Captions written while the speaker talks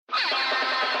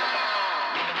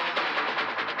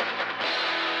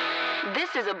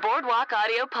This is a Boardwalk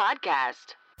Audio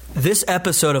podcast. This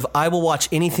episode of I Will Watch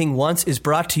Anything Once is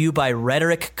brought to you by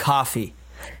Rhetoric Coffee.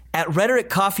 At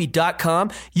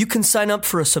rhetoriccoffee.com, you can sign up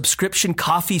for a subscription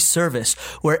coffee service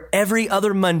where every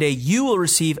other Monday you will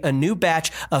receive a new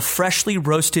batch of freshly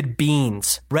roasted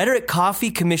beans. Rhetoric Coffee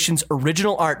commissions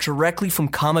original art directly from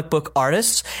comic book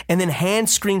artists and then hand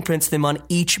screen prints them on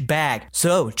each bag.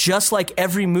 So, just like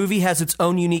every movie has its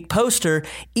own unique poster,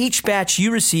 each batch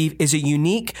you receive is a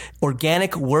unique,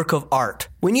 organic work of art.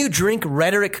 When you drink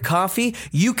Rhetoric Coffee,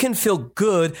 you can feel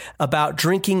good about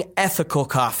drinking ethical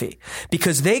coffee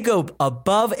because they go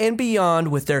above and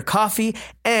beyond with their coffee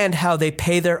and how they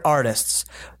pay their artists.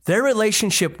 Their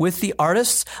relationship with the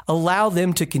artists allow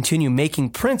them to continue making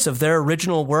prints of their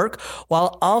original work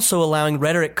while also allowing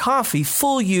Rhetoric Coffee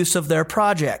full use of their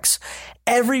projects.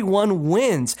 Everyone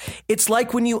wins. It's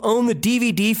like when you own the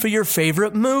DVD for your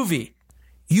favorite movie.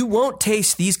 You won't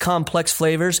taste these complex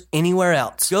flavors anywhere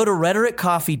else. Go to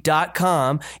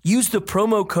rhetoriccoffee.com, use the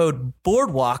promo code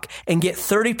BOARDWALK, and get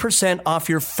 30% off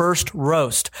your first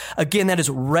roast. Again, that is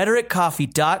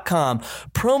rhetoriccoffee.com,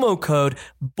 promo code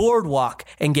BOARDWALK,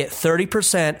 and get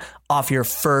 30% off your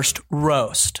first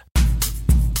roast.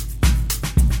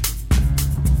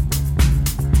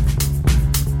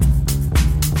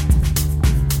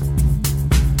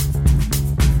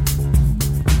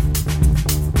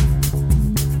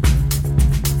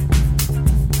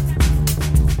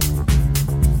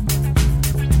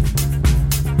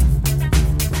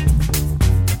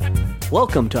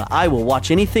 Welcome to I Will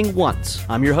Watch Anything Once.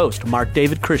 I'm your host, Mark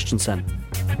David Christensen.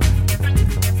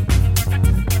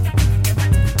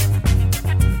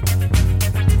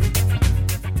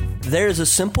 There's a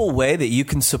simple way that you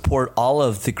can support all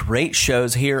of the great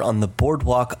shows here on the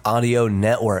Boardwalk Audio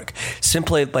Network.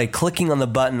 Simply by clicking on the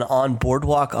button on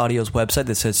Boardwalk Audio's website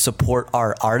that says Support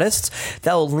Our Artists.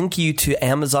 That will link you to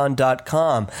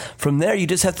Amazon.com. From there, you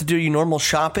just have to do your normal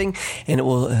shopping, and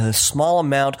a small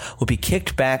amount will be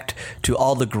kicked back to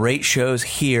all the great shows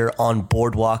here on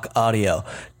Boardwalk Audio.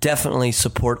 Definitely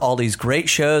support all these great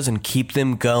shows and keep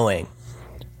them going.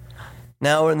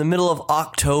 Now, we're in the middle of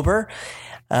October.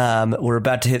 We're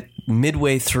about to hit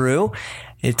midway through.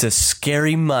 It's a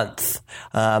scary month.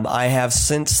 I have,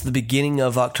 since the beginning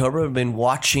of October, been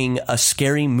watching a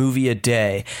scary movie a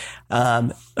day.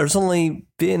 There's only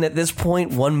been, at this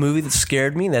point, one movie that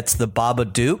scared me. That's The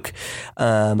Babadook.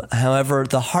 However,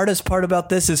 the hardest part about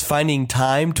this is finding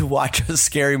time to watch a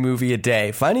scary movie a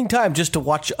day. Finding time just to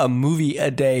watch a movie a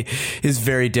day is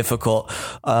very difficult.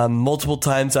 Multiple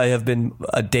times I have been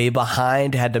a day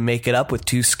behind, had to make it up with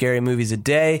 2 scary movies a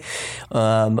day,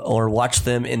 or watch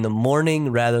them in the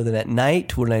morning rather than at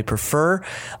night when I prefer.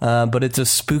 But it's a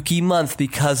spooky month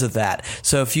because of that.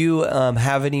 So if you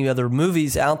have any other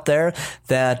movies out there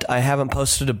that I haven't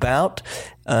posted about,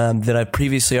 that I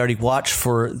previously already watched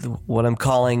for what I'm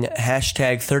calling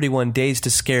hashtag 31 Days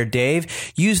to Scare Dave,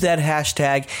 use that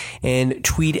hashtag and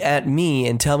tweet at me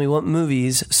and tell me what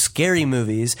movies, scary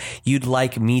movies, you'd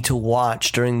like me to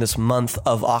watch during this month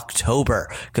of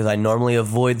October, because I normally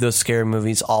avoid those scary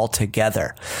movies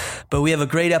altogether. But we have a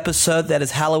great episode that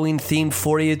is Halloween themed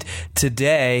for you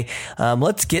today.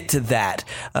 Let's get to that.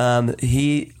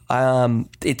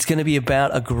 It's going to be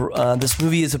about this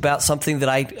movie is about something that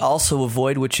I also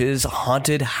avoid, which is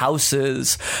haunted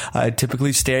houses. I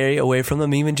typically stay away from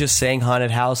them. Even just saying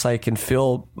haunted house, I can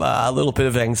feel a little bit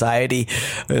of anxiety,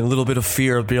 a little bit of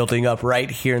fear building up right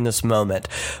here in this moment.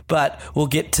 But we'll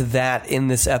get to that in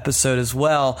this episode as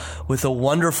well with a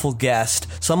wonderful guest,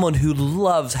 someone who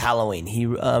loves Halloween. He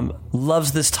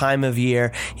loves this time of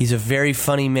year. He's a very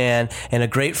funny man and a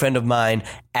great friend of mine,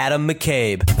 Adam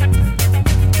McCabe.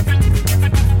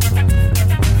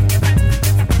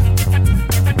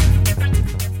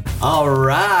 All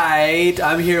right,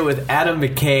 I'm here with Adam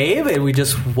McCabe, and we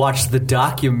just watched the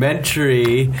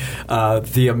documentary,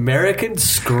 The American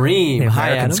Scream.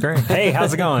 Hi, Adam. Scream. Hey,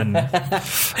 how's it going?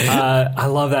 I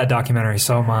love that documentary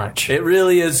so much. It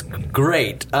really is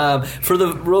great.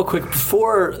 Real quick,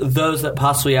 for those that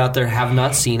possibly out there have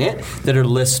not seen it, that are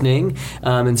listening,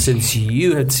 and since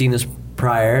you had seen this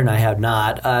prior and I have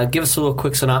not, give us a little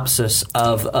quick synopsis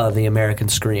of The American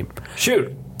Scream.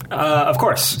 Shoot. Of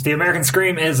course. The American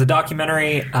Scream is a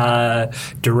documentary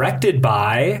directed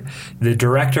by the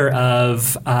director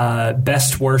of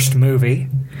Best Worst Movie,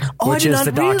 Oh, which I did is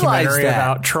not the realize documentary that.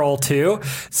 about Troll 2.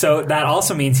 So that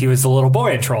also means he was the little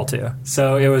boy in Troll 2.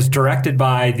 So it was directed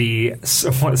by the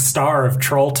star of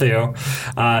Troll 2,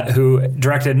 who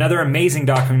directed another amazing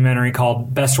documentary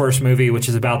called Best Worst Movie, which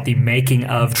is about the making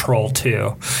of Troll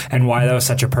 2 and why that was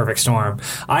such a perfect storm.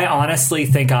 I honestly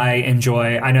think I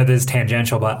know this is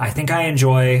tangential, but I think I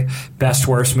enjoy Best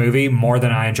Worst Movie more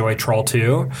than I enjoy Troll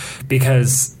 2,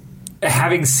 because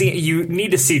you need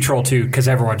to see Troll 2 because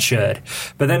everyone should.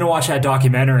 But then to watch that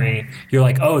documentary, you're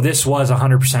like, oh, this was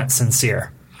 100%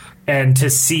 sincere. And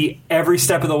to see every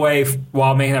step of the way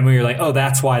while making that movie, you're like, oh,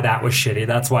 that's why that was shitty.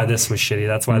 That's why this was shitty.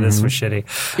 That's why this was shitty.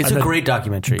 It's a great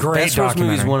documentary. Best Worst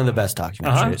Movie is one of the best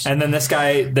documentaries. And then this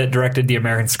guy that directed The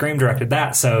American Scream directed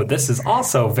that. So this is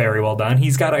also very well done.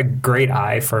 He's got a great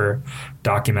eye for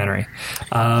documentary.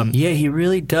 Yeah, he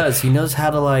really does. He knows how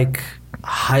to like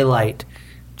highlight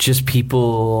just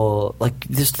people, like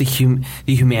just the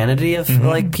humanity of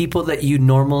like people that you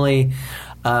normally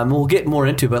we'll get more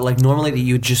into, but like normally that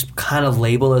you just kind of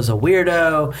label as a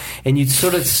weirdo, and you'd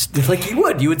sort of like you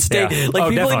would stay like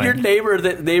people definitely. in your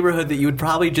neighborhood that you would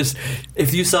probably just,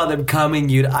 if you saw them coming,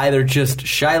 you'd either just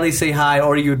shyly say hi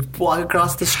or you'd walk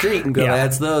across the street and go,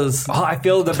 that's those. Well, I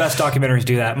feel the best documentaries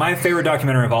do that. My favorite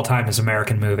documentary of all time is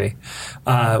American Movie,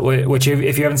 which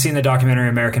if you haven't seen the documentary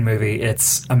American Movie,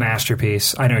 it's a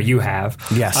masterpiece. I know you have.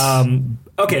 Yes.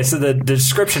 Okay, so the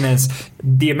description is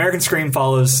The American Scream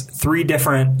follows 3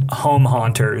 different home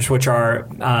haunters, which are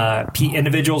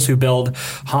individuals who build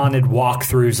haunted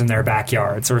walkthroughs in their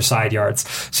backyards or side yards.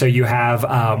 So you have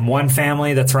one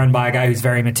family that's run by a guy who's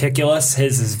very meticulous.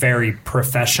 His is very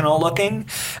professional looking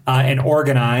and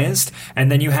organized.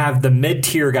 And then you have the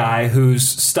mid-tier guy whose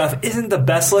stuff isn't the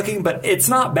best looking, but it's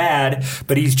not bad,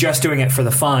 but he's just doing it for the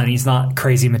fun. He's not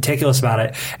crazy meticulous about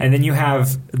it. And then you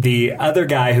have the other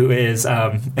guy who is...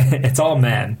 it's all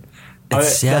men.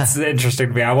 That's interesting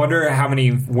to me. I wonder how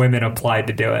many women applied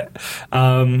to do it.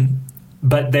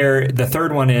 But the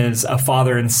third one is a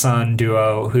father and son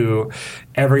duo who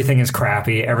everything is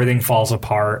crappy, everything falls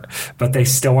apart, but they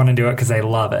still want to do it because they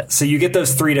love it. So you get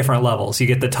those 3 different levels. You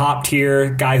get the top tier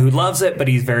guy who loves it, but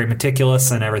he's very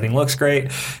meticulous and everything looks great,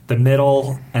 the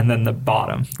middle, and then the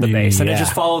bottom, the base. And it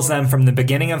just follows them from the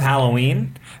beginning of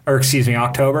Halloween,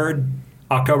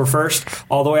 October 1st,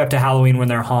 all the way up to Halloween when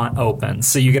their haunt opens.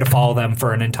 So you get to follow them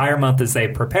for an entire month as they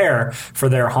prepare for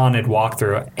their haunted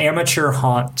walkthrough. Amateur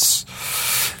haunts.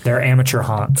 They're amateur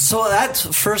haunts. So that's,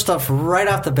 first off, right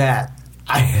off the bat,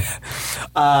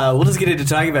 we'll just get into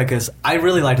talking about it because I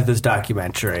really liked this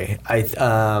documentary. It's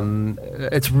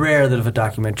rare that if a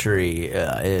documentary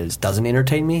doesn't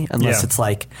entertain me, unless it's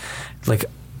like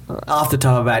off the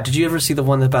top of that. Did you ever see the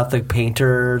one about the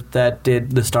painter that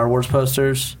did the Star Wars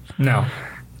posters? No.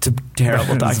 It's a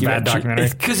terrible It's a bad documentary.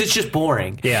 Because it's just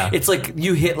boring. Yeah. It's like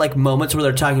you hit like moments where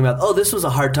they're talking about, oh, this was a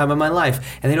hard time in my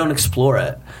life, and they don't explore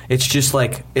it. It's just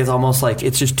like, it's almost like,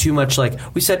 it's just too much like,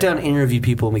 we sat down and interviewed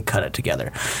people and we cut it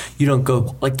together. You don't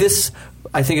go, like this,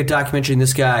 I think a documentary in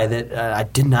this guy that I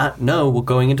did not know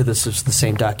going into this is the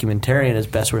same documentarian as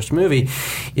Best Worst Movie,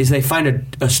 is they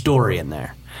find a story in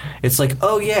there. It's like,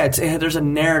 oh yeah, there's a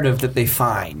narrative that they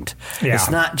find. Yeah. It's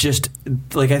not just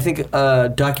like, I think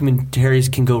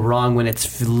documentaries can go wrong when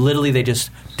it's literally they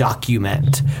just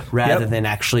document rather than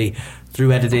actually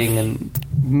through editing and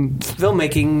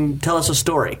filmmaking tell us a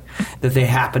story that they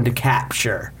happen to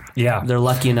capture. Yeah. They're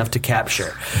lucky enough to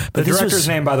capture. But The director's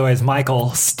name, by the way, is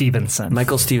Michael Stevenson.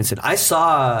 Michael Stevenson. I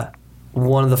saw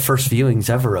one of the first viewings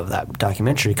ever of that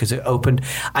documentary because it opened.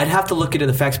 I'd have to look into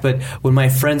the facts, but when my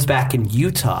friends back in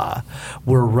Utah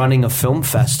were running a film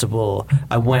festival,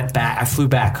 I flew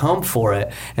back home for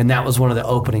it, and that was one of the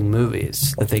opening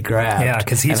movies that they grabbed. Yeah,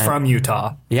 because he's from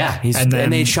Utah. Yeah, and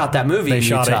they shot that movie. They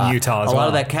shot it in Utah as well. A lot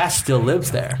of that cast still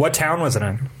lives there. What town was it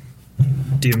in?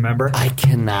 Do you remember? I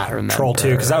cannot remember. Troll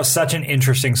 2, because that was such an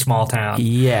interesting small town.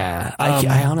 Yeah.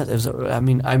 I honestly,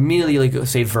 I immediately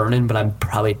say Vernon, but I'm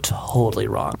probably totally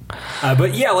wrong.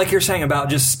 But yeah, like you're saying about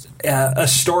just a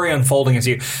story unfolding as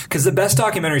you, because the best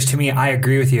documentaries to me, I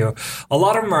agree with you. A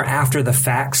lot of them are after the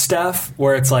fact stuff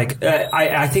where it's like,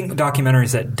 I think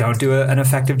documentaries that don't do an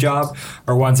effective job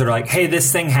are ones that are like, hey,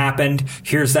 this thing happened.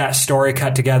 Here's that story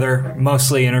cut together,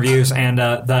 mostly interviews and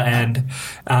the end,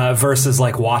 versus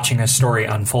like watching a story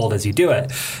unfold as you do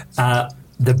it.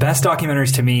 The best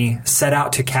documentaries to me set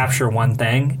out to capture one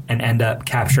thing and end up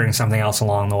capturing something else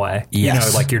along the way. Yes.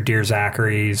 You know, like your Dear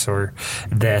Zachary's or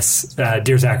this.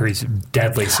 Dear Zachary's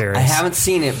deadly serious. I haven't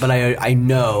seen it, but I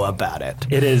know about it.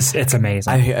 It's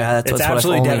amazing. It's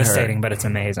absolutely devastating, but it's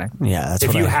amazing. Yeah, that's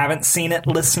if you haven't seen it,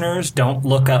 listeners, don't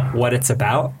look up what it's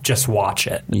about. Just watch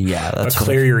it. Yeah, that's but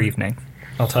clear your evening.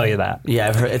 I'll tell you that. Yeah,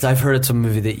 I've heard it's a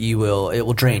movie that it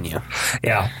will drain you.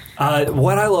 Yeah.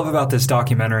 What I love about this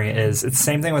documentary is it's the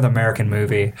same thing with American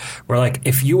Movie, where like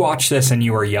if you watch this and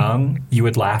you were young, you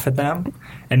would laugh at them,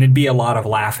 and it'd be a lot of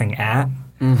laughing at.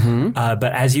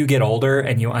 But as you get older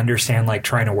and you understand like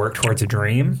trying to work towards a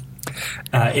dream,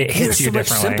 it hits you differently. There's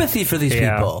so much sympathy for these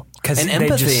people. Because and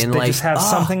empathy. They just have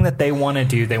something that they want to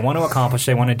do. They want to accomplish.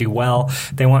 They want to do well.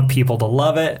 They want people to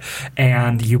love it.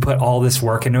 And you put all this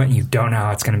work into it and you don't know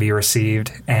how it's going to be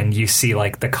received. And you see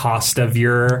like the cost of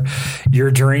your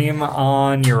dream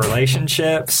on your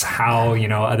relationships, how,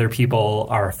 other people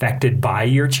are affected by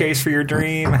your chase for your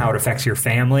dream, how it affects your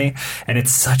family. And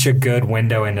it's such a good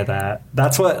window into that.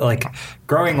 That's what, like,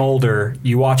 growing older,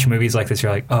 you watch movies like this,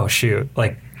 you're like, oh, shoot.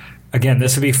 Like, again,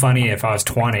 this would be funny if I was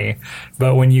 20,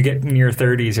 but when you get in your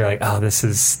 30s, you're like, oh,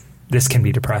 this can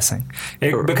be depressing.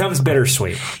 It becomes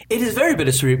bittersweet. It is very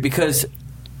bittersweet because,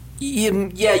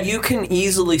 you can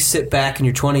easily sit back in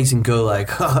your 20s and go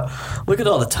like, look at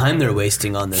all the time they're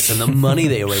wasting on this and the money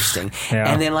they're wasting.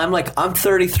 Yeah. And then I'm like, I'm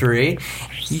 33.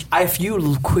 If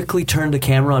you quickly turned the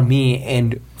camera on me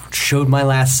and showed my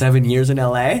last 7 years in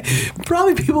LA,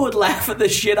 probably people would laugh at the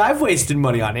shit I've wasted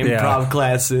money on. Improv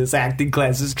classes, acting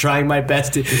classes, trying my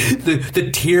best to the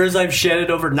tears I've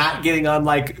shedded over not getting on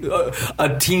like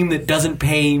a team that doesn't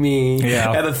pay me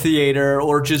at a theater,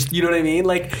 or just, you know what I mean?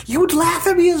 Like, you would laugh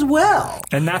at me as well.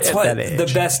 And that's what the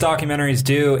best documentaries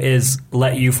do, is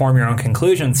let you form your own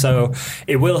conclusions. So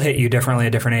it will hit you differently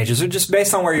at different ages. So just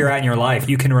based on where you're at in your life,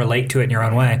 you can relate to it in your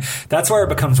own way. That's where it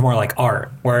becomes more like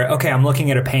art, where, okay, I'm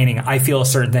looking at a painting, I feel a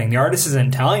certain thing. The artist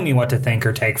isn't telling me what to think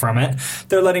or take from it.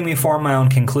 They're letting me form my own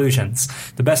conclusions.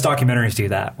 The best documentaries do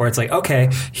that, where it's like, okay,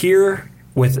 here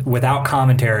without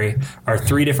commentary are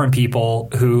 3 different people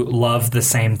who love the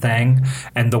same thing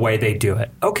and the way they do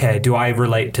it. Okay, do I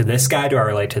relate to this guy? Do I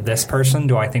relate to this person?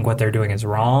 Do I think what they're doing is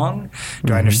wrong?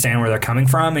 Do I understand where they're coming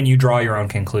from? And you draw your own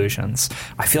conclusions.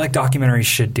 I feel like documentaries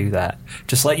should do that.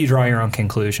 Just let you draw your own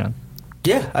conclusion.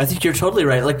 Yeah, I think you're totally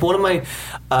right. Like, one of my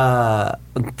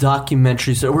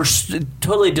documentaries that were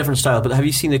totally different style, but have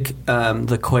you seen the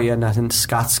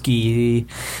Koyaanisqatsi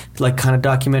like kind of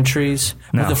documentaries?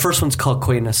 No. The first one's called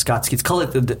Koyaanisqatsi. It's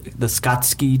called the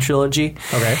Skatsky trilogy.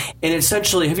 Okay. And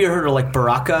essentially, have you ever heard of like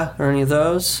Baraka or any of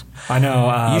those? I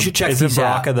know. You should check these out. Is it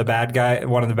Baraka out. the bad guy,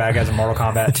 one of the bad guys in Mortal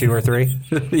Kombat 2 or 3?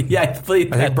 Yeah, I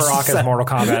think Baraka's Mortal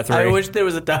Kombat 3. I wish there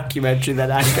was a documentary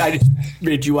that I just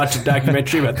made you watch a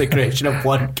documentary about the creation of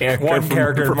one character. One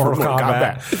character in Mortal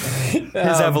Kombat.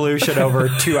 His evolution over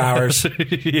 2 hours.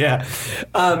 Yeah.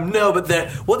 No, but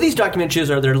what these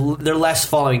documentaries are, they're less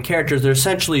following characters. They're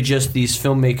essentially just these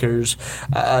filmmakers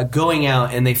going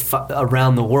out and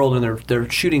around the world, and they're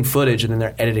shooting footage and then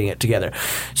they're editing it together.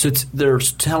 So they're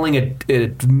telling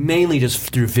it mainly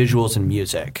just through visuals and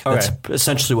music. Okay. That's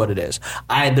essentially what it is.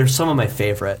 There's some of my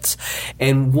favorites,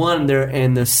 and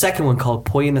the second one called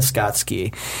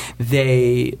Koyaanisqatsi.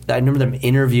 I remember them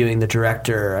interviewing the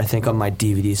director, I think on my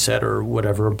DVD set or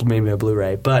whatever, maybe a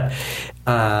Blu-ray. But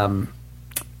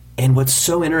and what's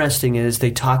so interesting is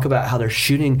they talk about how they're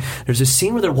shooting. There's a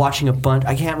scene where they're watching a bunch.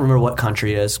 I can't remember what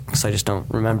country it is because I just don't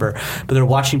remember. But they're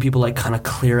watching people like kind of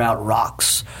clear out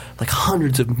rocks, like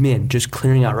hundreds of men just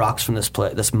clearing out rocks from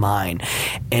this mine.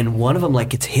 And one of them like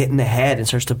gets hit in the head and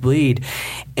starts to bleed,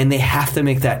 and they have to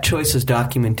make that choice as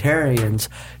documentarians.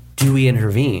 Do we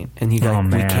intervene? And you go,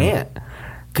 we can't.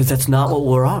 Because that's not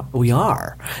what we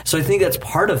are. So I think that's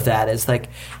part of that, is like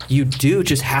you do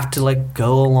just have to like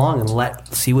go along and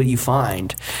see what you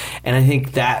find. And I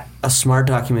think that a smart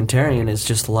documentarian is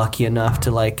just lucky enough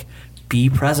to like be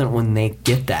present when they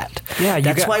get that. Yeah,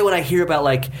 that's why when I hear about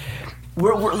like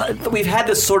we've had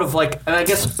this sort of like, and I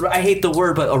guess I hate the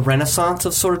word, but a renaissance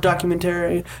of sort of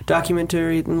documentary in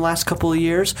the last couple of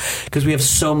years, because we have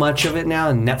so much of it now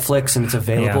on Netflix and it's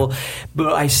available. Yeah.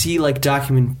 But I see like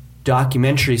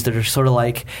documentaries that are sort of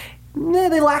like,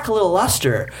 they lack a little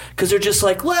luster, because they're just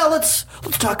like, well, let's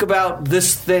talk about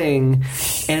this thing,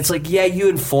 and it's like, yeah, you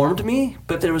informed me,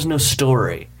 but there was no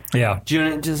story. Yeah.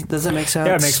 Does that make sense?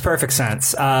 Yeah, it makes perfect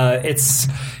sense.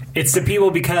 It's the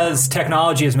people, because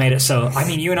technology has made it so. I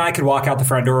mean, you and I could walk out the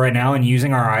front door right now, and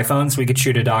using our iPhones, we could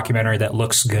shoot a documentary that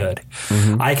looks good.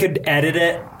 Mm-hmm. I could edit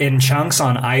it in chunks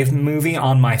on iMovie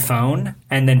on my phone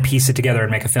and then piece it together and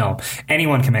make a film.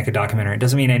 Anyone can make a documentary. It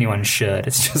doesn't mean anyone should.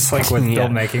 It's just like with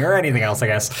filmmaking or anything else, I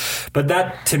guess. But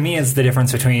that, to me, is the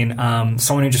difference between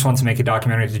someone who just wants to make a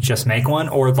documentary to just make one,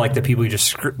 or like the people you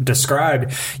just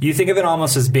described. You think of it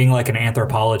almost as being like an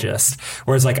anthropologist,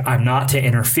 whereas like, I'm not to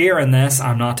interfere in this.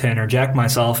 I'm not to interject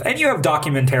myself, and you have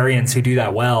documentarians who do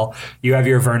that well. You have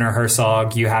your Werner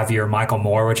Herzog, you have your Michael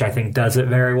Moore, which I think does it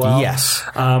very well. Yes.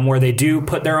 Where they do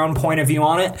put their own point of view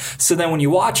on it. So then when you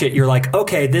watch it, you're like,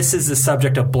 okay, this is the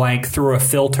subject of blank through a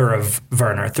filter of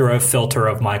Werner, through a filter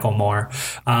of Michael Moore.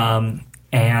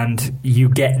 And you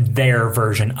get their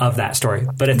version of that story.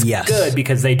 But it's good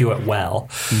because they do it well.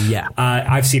 Yeah.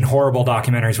 I've seen horrible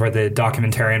documentaries where the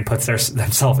documentarian puts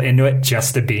themselves into it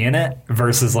just to be in it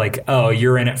versus like, oh,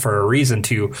 you're in it for a reason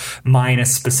to mine a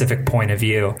specific point of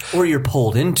view. Or you're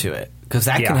pulled into it. Because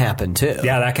that can happen too.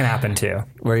 Yeah, that can happen too.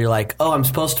 Where you're like, oh, I'm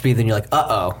supposed to be. Then you're like,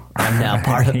 uh-oh, I'm now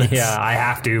part of this. Yeah, I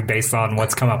have to based on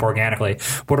what's come up organically.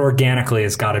 What organically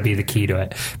has got to be the key to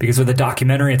it. Because with a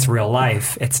documentary, it's real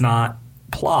life. It's not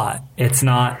plot. It's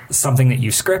not something that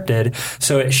you scripted.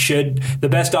 So the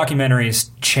best documentaries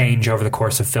change over the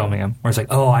course of filming them. Where it's like,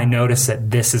 oh, I noticed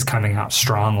that this is coming out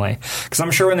strongly. Because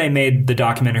I'm sure when they made the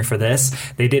documentary for this,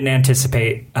 they didn't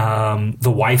anticipate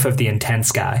the wife of the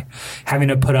intense guy having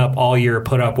to put up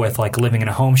with like living in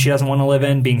a home she doesn't want to live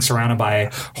in, being surrounded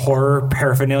by horror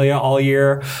paraphernalia all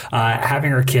year,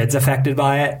 having her kids affected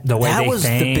by it, the way they think. That was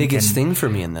the biggest thing for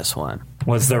me in this one.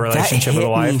 Was the relationship with the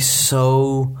wife. That hit me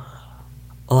so...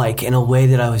 like in a way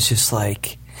that I was just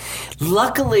like,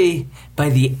 luckily by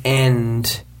the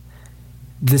end,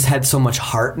 this had so much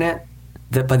heart in it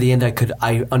that by the end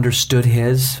I understood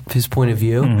his point of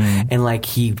view, and like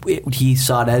he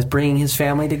saw it as bringing his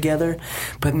family together.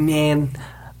 But man,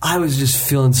 I was just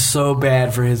feeling so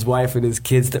bad for his wife and his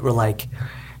kids that were like,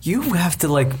 you have to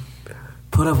like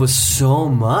put up with so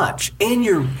much,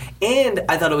 and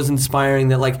I thought it was inspiring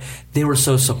that like they were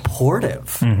so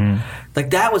supportive.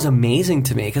 Like that was amazing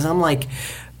to me because I'm like,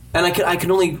 and I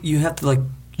can only, you have to like,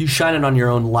 you shine it on your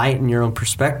own light and your own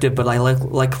perspective, but I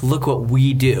like look what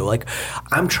we do. Like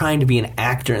I'm trying to be an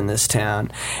actor in this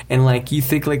town, and like you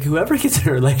think like whoever gets in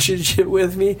a relationship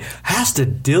with me has to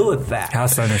deal with that,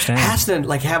 has to understand, has to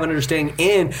like have an understanding.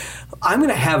 And I'm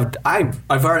gonna have I've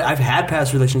had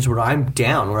past relationships where I'm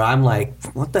down, where I'm like,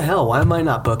 what the hell? Why am I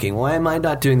not booking? Why am I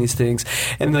not doing these things?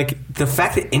 And like the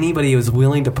fact that anybody was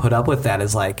willing to put up with that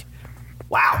is like,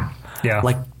 wow. Yeah.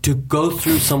 Like to go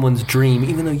through someone's dream,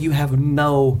 even though you have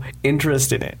no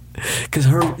interest in it. Because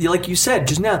her, like you said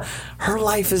just now, her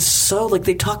life is so, like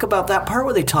they talk about that part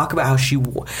where they talk about how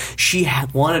she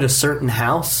had wanted a certain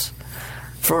house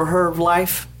for her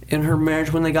life in her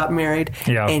marriage when they got married.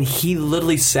 Yeah. And he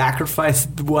literally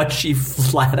sacrificed what she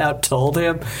flat out told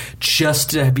him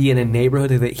just to be in a neighborhood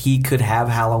that he could have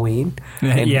Halloween.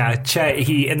 And yeah,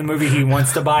 he in the movie he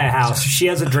wants to buy a house. She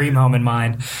has a dream home in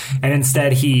mind, and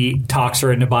instead he talks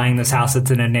her into buying this house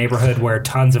that's in a neighborhood where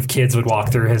tons of kids would walk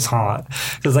through his haunt.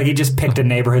 Because like he just picked a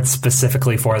neighborhood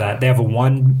specifically for that. They have a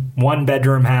one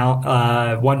bedroom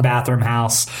house, one bathroom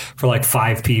house for like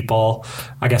 5 people.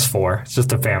 I guess 4. It's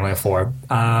just a family of 4.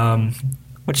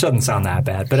 Which doesn't sound that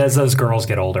bad, but as those girls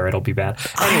get older, it'll be bad.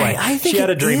 Anyway, I think she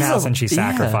had a dream is house and she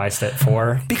sacrificed it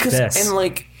for this. And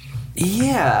like,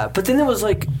 yeah, but then it was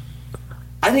like,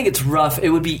 I think it's rough. It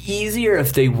would be easier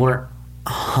if they weren't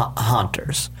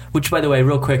haunters. Which, by the way,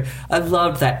 real quick, I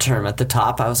loved that term at the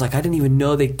top. I was like, I didn't even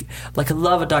know they, like, I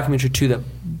love a documentary too that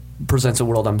presents a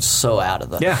world I'm so out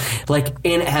of. Yeah. Like,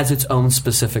 and it has its own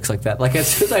specifics like that. Like, as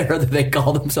soon as I heard that they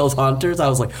call themselves haunters, I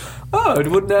was like, oh,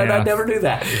 I never knew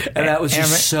that. And that was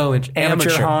just so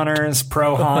amateur haunters,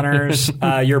 pro haunters.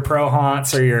 Your pro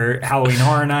haunts or your Halloween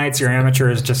Horror Nights. Your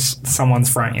amateur is just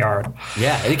someone's front yard.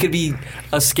 Yeah, and it could be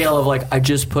a scale of like, I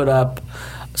just put up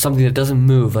something that doesn't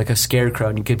move, like a scarecrow,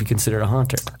 and you could be considered a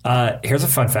haunter. Here's a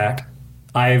fun fact.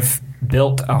 I've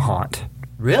built a haunt.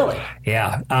 Really?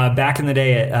 Yeah. Back in the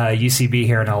day at UCB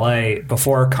here in LA,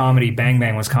 before Comedy Bang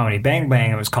Bang was Comedy Bang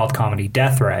Bang, it was called Comedy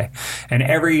Death Ray. And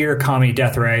every year, Comedy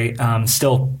Death Ray,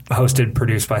 still hosted,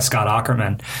 produced by Scott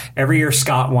Aukerman. Every year,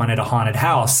 Scott wanted a haunted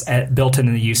house built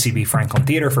into the UCB Franklin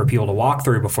Theater for people to walk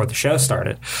through before the show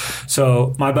started.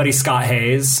 So my buddy Scott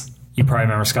Hayes, you probably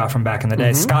remember Scott from back in the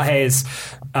day. Mm-hmm. Scott Hayes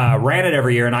ran it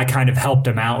every year, and I kind of helped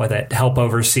him out with it, help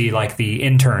oversee like the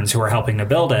interns who were helping to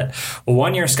build it. Well,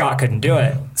 one year Scott couldn't do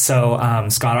it, so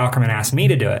Scott Aukerman asked me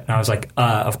to do it, and I was like,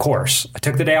 of course. I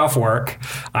took the day off work.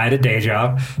 I had a day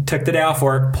job. Took the day off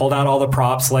work, pulled out all the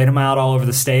props, laid them out all over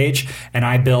the stage, and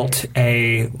I built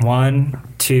a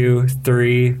 1, 2,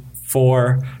 3,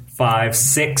 4, 5,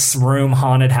 6 room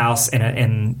haunted house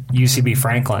in UCB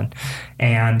Franklin,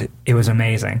 and it was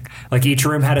amazing. Like each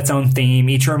room had its own theme.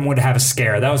 Each room would have a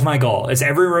scare. That was my goal. Is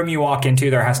every room you walk into,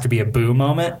 there has to be a boo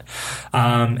moment.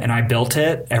 And I built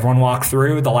it. Everyone walked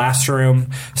through. The last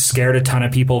room scared a ton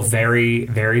of people very,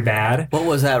 very bad. What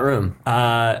was that room?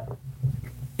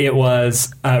 it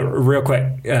was real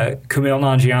quick. Kumail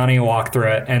Nanjiani walked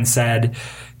through it and said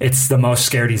it's the most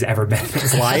scared he's ever been in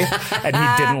his life, and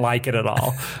he didn't like it at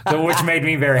all, which made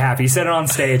me very happy. He said it on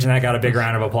stage, and that got a big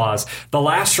round of applause. The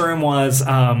last room was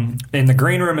in the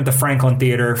green room at the Franklin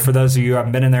Theater. For those of you who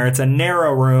haven't been in there, it's a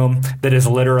narrow room that is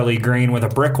literally green with a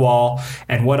brick wall.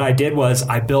 And what I did was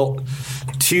I built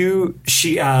two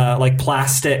like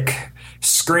plastic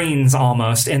screens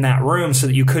almost in that room so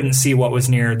that you couldn't see what was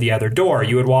near the other door.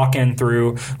 You would walk in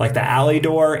through like the alley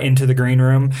door into the green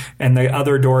room, and the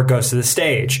other door goes to the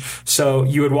stage. So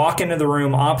you would walk into the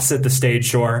room opposite the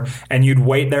stage door, and you'd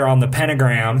wait there on the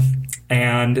pentagram,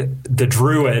 and the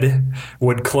druid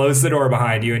would close the door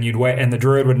behind you, and you'd wait, and the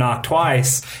druid would knock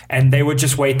twice, and they would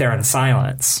just wait there in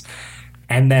silence.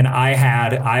 And then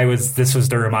this was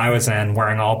the room I was in,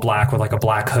 wearing all black with like a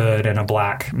black hood and a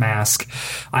black mask.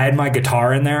 I had my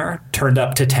guitar in there, turned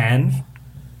up to 10,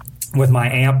 with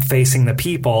my amp facing the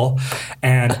people.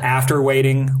 And after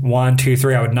waiting 1, 2,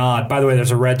 3, I would nod. By the way,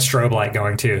 there's a red strobe light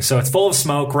going too. So it's full of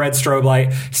smoke, red strobe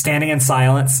light, standing in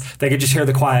silence. They could just hear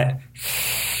the quiet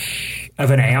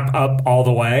of an amp up all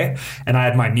the way. And I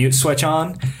had my mute switch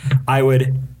on. I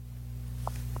would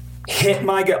hit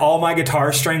all my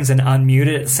guitar strings and unmute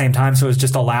it at the same time, so it was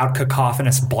just a loud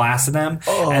cacophonous blast of them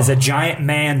as a giant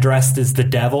man dressed as the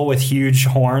devil with huge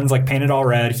horns, like painted all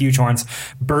red, huge horns,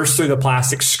 burst through the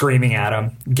plastic screaming at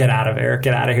him, get out of here,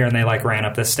 and they like ran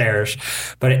up the stairs.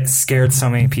 But it scared so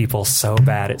many people so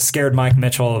bad. It scared Mike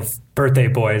Mitchell of Birthday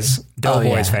Boys,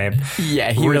 Doughboys fame.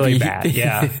 Yeah, really bad.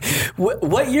 Yeah.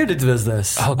 What year was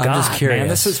this? Oh God, I'm just curious. Man,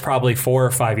 this was probably 4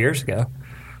 or 5 years ago.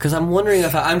 Because I'm wondering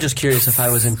I'm just curious if I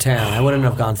was in town. I wouldn't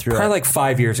have gone through Probably it. like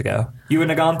 5 years ago. You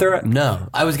wouldn't have gone through it? No.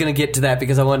 I was going to get to that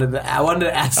because I wanted to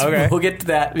ask. Okay. We'll get to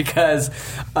that because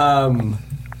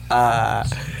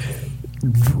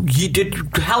you did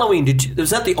Halloween.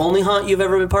 Was that the only haunt you've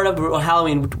ever been part of? Or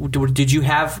Halloween, did you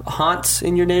have haunts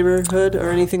in your neighborhood or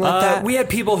anything like that? We had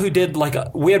people who did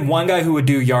we had one guy who would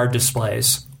do yard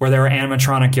displays where there were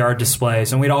animatronic yard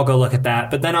displays, and we'd all go look at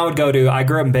that. But then I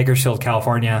grew up in Bakersfield,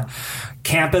 California.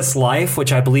 Campus Life,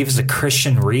 which I believe is a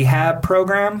Christian rehab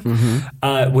program,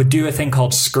 would do a thing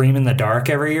called Scream in the Dark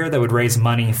every year that would raise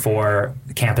money for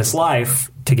Campus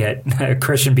Life to get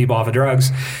Christian people off of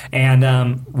drugs.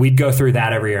 And we'd go through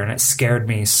that every year, and it scared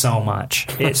me so much.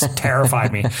 It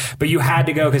terrified me. But you had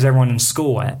to go because everyone in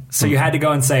school went. So you had to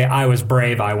go and say, I was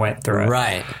brave, I went through it.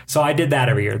 Right. So I did that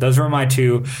every year. Those were my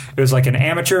two. It was like an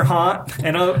amateur haunt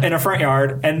in a front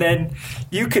yard. And then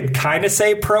you could kind of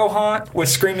say pro haunt with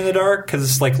Scream in the Dark because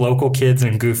it's like local kids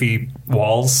and goofy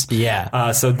walls.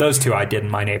 Yeah. So those two I did in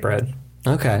my neighborhood.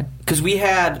 Okay. Because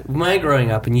when I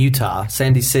growing up in Utah,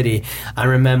 Sandy City, I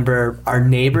remember our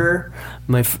neighbor,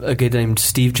 a guy named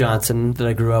Steve Johnson that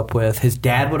I grew up with. His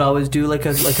dad would always do like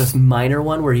a minor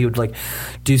one where he would like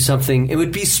do something. It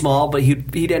would be small, but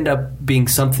he'd end up being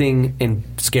something and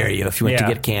scare you if you went to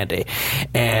get candy.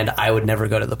 And I would never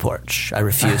go to the porch. I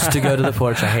refused to go to the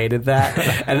porch. I hated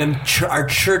that. And then our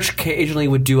church occasionally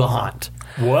would do a haunt.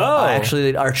 Whoa!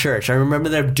 Actually, our church. I remember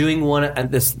them doing one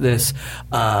at this.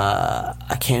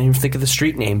 I can't even think of the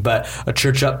street name, but a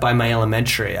church up by my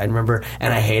elementary. I remember,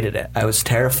 and I hated it. I was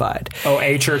terrified. Oh,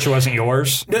 a church wasn't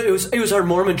yours? No, it was our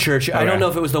Mormon church. Okay. I don't know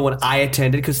if it was the one I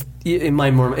attended because in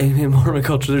Mormon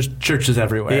culture, there's churches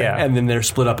everywhere, and then they're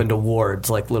split up into wards,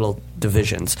 like little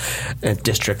divisions,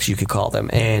 districts you could call them.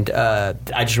 And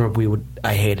I just remember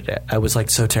I hated it. I was like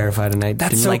so terrified, and I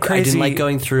didn't like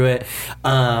going through it.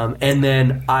 And then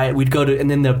we'd go to,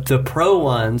 and then the pro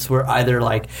ones were either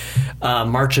like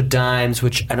March of Dimes,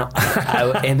 which I don't,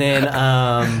 and then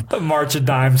the March of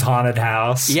Dimes haunted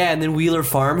house. Yeah, and then Wheeler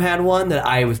Farm had one that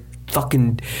I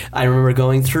remember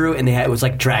going through, and it was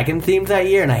like dragon themed that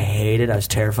year, and I hated it. I was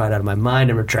terrified out of my mind.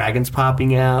 I remember dragons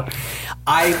popping out.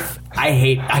 I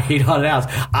hate haunted house.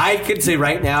 I could say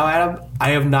right now, Adam,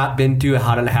 I have not been to a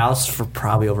haunted house for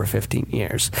probably over 15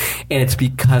 years, and it's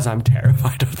because I'm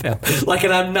terrified of them. Like,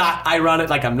 and I'm not ironic.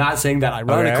 Like, I'm not saying that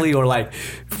ironically or like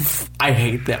I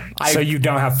hate them. So you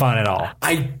don't have fun at all.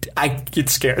 It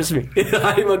scares me.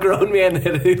 I'm a grown man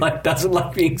that like doesn't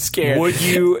like being scared. Would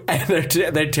you? And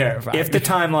they're terrified. If the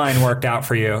timeline worked out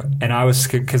for you, and I was,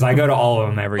 because I go to all of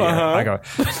them every year. I go.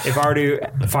 If I were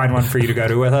to find one for you to go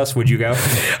to with us, would you go?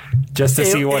 just to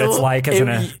see what it's like, isn't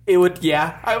it? It would,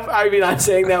 yeah. I mean, I'm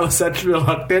saying that with such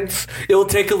reluctance. It will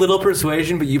take a little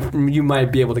persuasion, but you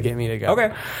might be able to get me to go.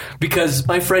 Okay. Because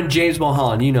my friend James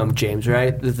Mulholland, you know him, James,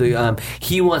 right?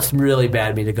 He wants really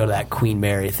bad me to go to that Queen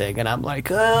Mary thing, and I'm like,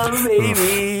 oh,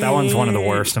 maybe. That one's one of the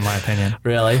worst, in my opinion.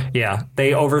 Really? Yeah.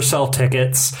 They oversell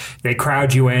tickets. They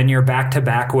crowd you in. You're back to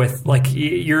back with, like,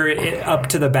 you're up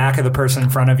to the back of the person in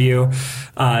front of you.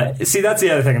 See, that's the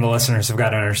other thing the listeners have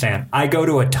got to understand. I go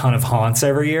to a ton of haunts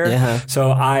every year,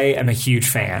 so I am a huge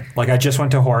fan. Like, I just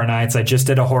went to Horror Nights. I just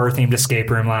did a horror-themed escape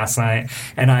room last night,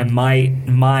 and I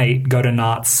might go to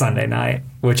Knott's Sunday night,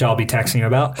 which I'll be texting you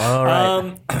about. All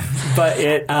right.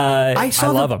 But I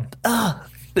love them.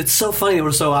 It's so funny that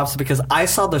we're so opposite because I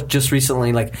saw just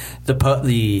recently, like,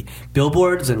 the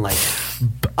billboards and, like,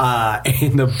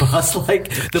 in the bus, like,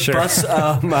 the bus,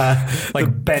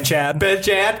 like, bench ad. Bench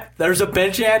ad. There's a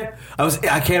bench ad. I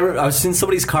was in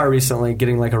somebody's car recently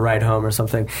getting, like, a ride home or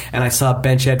something, and I saw a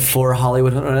bench ad for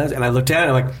Hollywood, and I looked at it,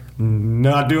 and I'm like,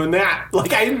 not doing that.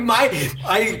 Like, I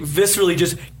viscerally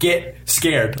just get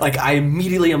scared. Like, I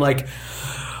immediately am like,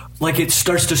 it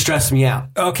starts to stress me out.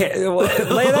 Okay, well,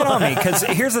 lay that on me, because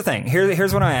here's the thing.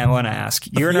 Here's what I want to ask.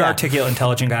 You're an articulate,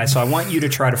 intelligent guy, so I want you to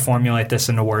try to formulate this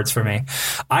into words for me.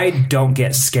 I don't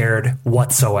get scared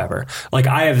whatsoever. Like,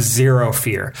 I have zero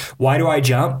fear. Why do I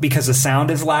jump? Because the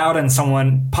sound is loud and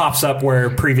someone pops up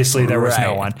where previously there was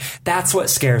no one. That's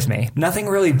what scares me. Nothing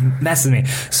really messes me.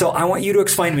 So I want you to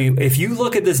explain to me, if you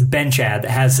look at this bench ad that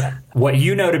has what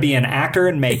you know to be an actor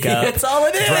in makeup, that's all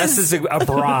it is, dressed as a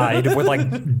bride with,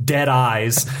 like, dead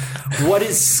eyes, what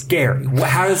is scary?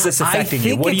 How is this affecting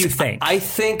you? What do you think? I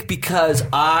think because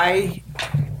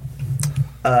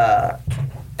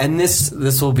and this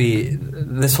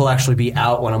will actually be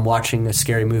out when I'm watching a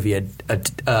scary movie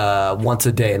once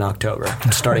a day in October,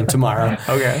 starting tomorrow.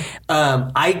 Okay.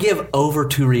 I give over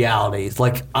to realities.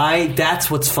 Like, that's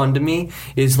what's fun to me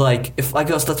is, like, if I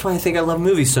go, so that's why I think I love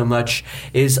movies so much,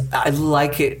 is I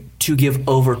like it to give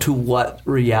over to what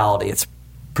reality it's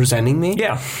presenting me.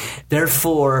 Yeah.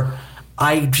 Therefore,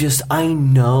 I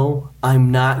know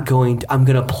I'm going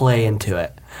to play into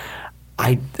it.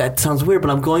 That sounds weird,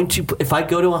 but I'm going to, if I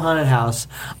go to a haunted house,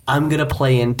 I'm going to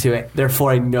play into it.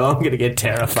 Therefore, I know I'm going to get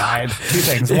terrified. Two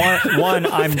things. One,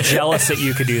 I'm jealous that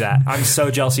you could do that. I'm so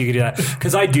jealous you could do that.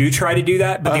 Because I do try to do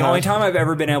that, but the only time I've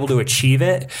ever been able to achieve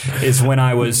it is when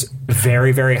I was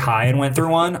very, very high and went through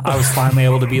one. I was finally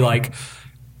able to be like,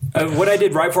 what I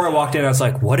did right before I walked in, I was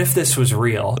like, what if this was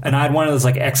real? And I had one of those,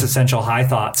 like, existential high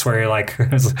thoughts where you're like,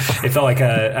 it felt like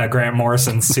a Grant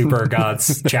Morrison Super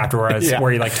Gods chapter where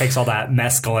he, like, takes all that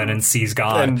mescaline and sees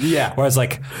God. Where I was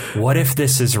like, what if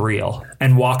this is real?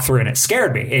 And walk through, and it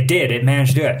scared me. It did. It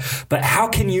managed to do it. But how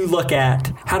can you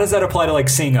how does that apply to, like,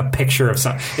 seeing a picture of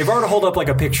something? If I were to hold up, like,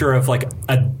 a picture of, like,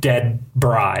 a dead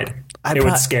bride, it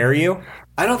would scare you?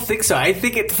 I don't think so. I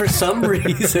think it, for some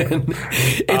reason,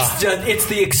 it's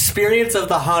the experience of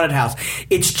the haunted house.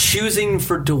 It's choosing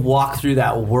to walk through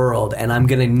that world, and I'm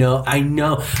gonna know.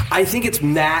 I think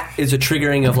that is a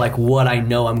triggering of, like, what I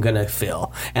know I'm gonna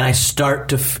feel, and it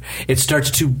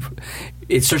starts to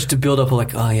build up,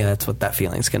 like, oh yeah, that's what that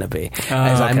feeling's gonna be.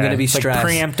 As I'm gonna be stressed,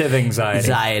 like preemptive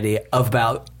anxiety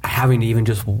about having to even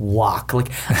just walk. Like,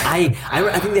 I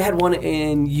think they had one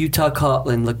in Utah called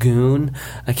Lagoon.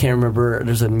 I can't remember.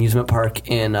 There's an amusement park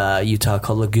in Utah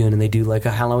called Lagoon, and they do, like,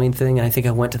 a Halloween thing. And I think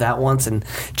I went to that once, and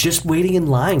just waiting in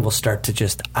line will start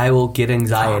to I will get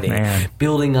anxiety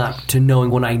building up to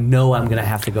knowing when I know I'm going to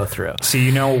have to go through. So,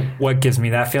 you know what gives me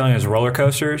that feeling is roller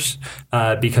coasters,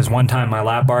 because one time my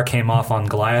lap bar came off on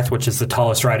Goliath, which is the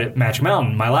tallest ride at Magic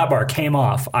Mountain. My lap bar came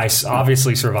off. I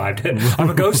obviously survived it. I'm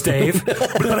a ghost, Dave.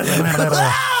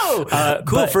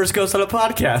 Cool. First ghost on a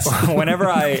podcast.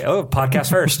 Podcast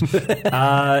first.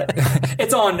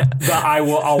 It's on the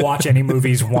I'll watch any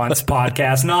movies once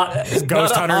podcast, not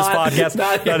Ghost Hunters podcast.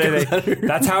 Not anything.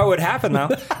 That's how it would happen, though.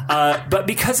 But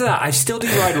because of that, I still do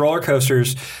ride roller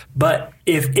coasters. But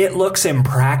if it looks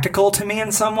impractical to me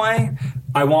in some way,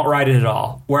 I won't ride it at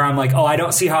all. Where I'm like, I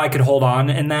don't see how I could hold on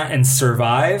in that and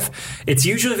survive. It's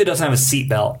usually if it doesn't have a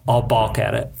seatbelt, I'll balk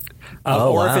at it.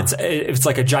 If it's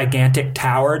like a gigantic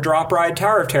tower drop ride,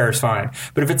 Tower of Terror is fine.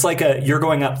 But if it's like you're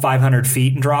going up 500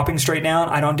 feet and dropping straight down,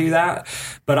 I don't do that.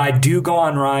 But I do go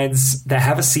on rides that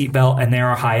have a seatbelt and they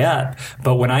are high up.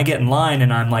 But when I get in line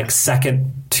and I'm, like,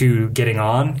 second to getting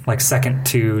on, like second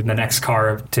to the next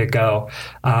car to go,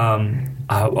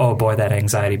 oh boy, that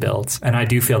anxiety builds. And I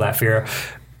do feel that fear.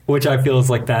 which I feel is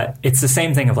like that. It's the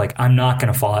same thing of like, I'm not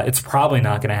going to fall. It's probably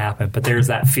not going to happen, but there's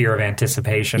that fear of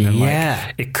anticipation and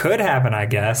like, it could happen, I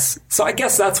guess. So I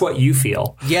guess that's what you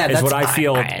feel. Yeah, is what I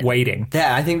feel waiting.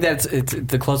 Yeah, I think it's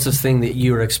the closest thing that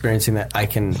you are experiencing that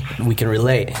we can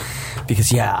relate.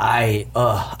 Because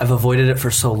I've avoided it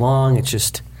for so long. It's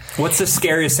just. What's the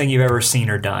scariest thing you've ever seen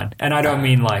or done? And I don't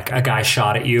mean like a guy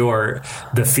shot at you or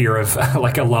the fear of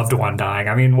like a loved one dying.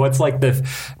 I mean, what's like the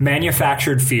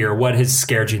manufactured fear? What has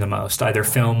scared you the most, either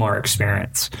film or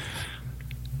experience?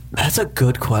 That's a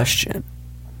good question.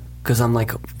 Because I'm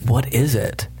like, what is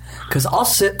it? Because I'll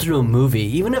sit through a movie,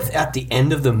 even if at the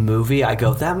end of the movie I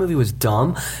go, that movie was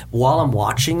dumb, while I'm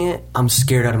watching it, I'm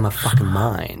scared out of my fucking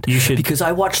mind. Because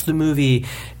I watched the movie,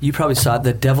 you probably saw it,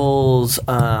 The Devil's...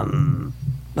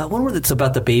 But one where it's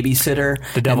about the babysitter.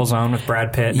 The Devil's Own with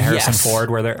Brad Pitt and Harrison Ford,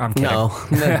 where they're... I'm kidding. No.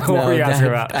 What were you asking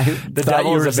about? The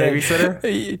Devil is a babysitter?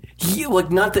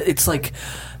 It's like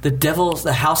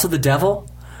the House of the Devil.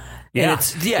 Yeah, where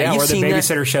the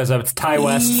babysitter shows up. It's Ty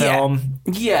West film.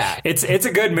 Yeah. It's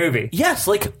a good movie. Yes,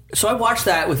 so I watched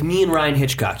that with me and Ryan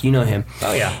Hitchcock. You know him.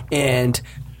 Oh, yeah. And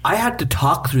I had to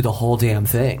talk through the whole damn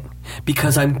thing.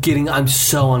 Because I'm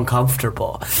so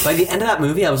uncomfortable. By the end of that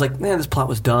movie, I was like, man, this plot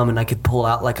was dumb, and I could pull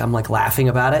out, I'm laughing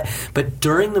about it. But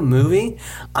during the movie,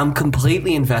 I'm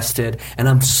completely invested, and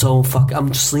I'm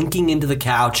I'm slinking into the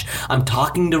couch. I'm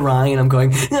talking to Ryan. I'm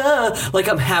going,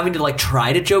 I'm having to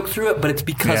try to joke through it, but it's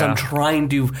because I'm trying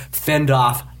to fend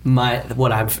off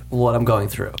what I'm going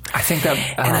through. I think that,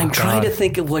 and I'm trying to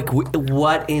think of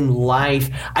what in life.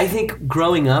 I think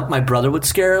growing up, my brother would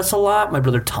scare us a lot. My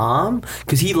brother Tom,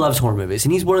 because he loves horror movies,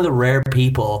 and he's one of the rare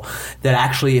people that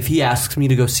actually, if he asks me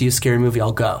to go see a scary movie,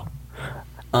 I'll go.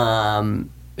 And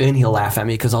he'll laugh at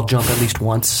me because I'll jump at least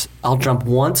once. I'll jump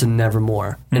once and never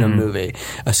more in a movie,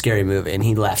 a scary movie, and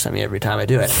he laughs at me every time I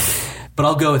do it. But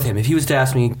I'll go with him. If he was to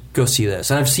ask me, go see this.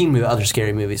 And I've seen other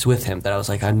scary movies with him that I was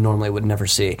like, I normally would never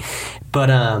see. But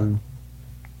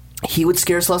he would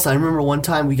scare us less. I remember one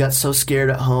time we got so scared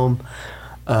at home.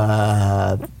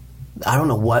 I don't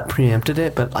know what preempted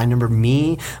it, but I remember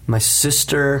me, my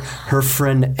sister, her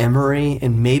friend Emery,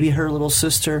 and maybe her little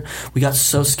sister. We got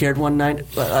so scared one night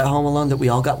at home alone that we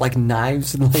all got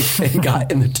knives and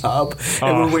got in the tub.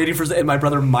 And we're waiting for... And my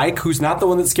brother Mike, who's not the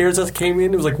one that scares us, came in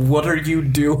and was like, what are you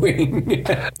doing?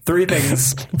 Three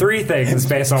things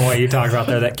based on what you talked about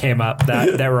there that came up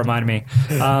that remind me.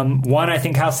 One, I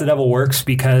think House of the Devil works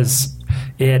because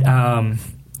it...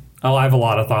 I have a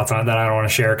lot of thoughts on it that I don't want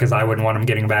to share because I wouldn't want them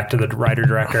getting back to the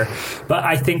writer-director. But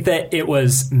I think that it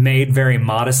was made very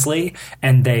modestly,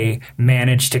 and they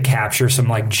managed to capture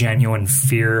some genuine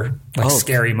fear,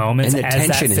 scary moments. And the as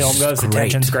tension that film goes, great. The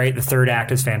tension's great. The third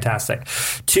act is fantastic.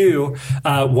 Two,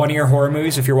 one of your horror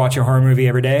movies, if you're watching a horror movie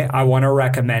every day, I want to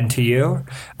recommend to you.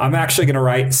 I'm actually going to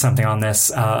write something on this,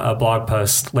 a blog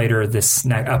post later this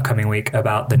upcoming week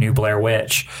about the new Blair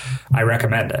Witch. I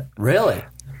recommend it. Really?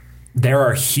 There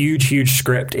are huge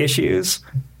script issues,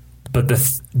 but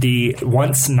the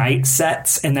once night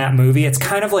sets in that movie, it's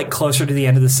kind of closer to the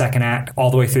end of the second act,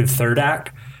 all the way through the third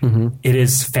act. Mm-hmm. It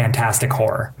is fantastic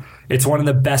horror. It's one of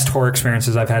the best horror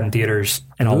experiences I've had in theaters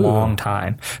in a long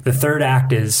time. The third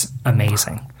act is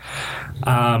amazing.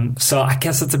 So I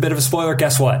guess it's a bit of a spoiler.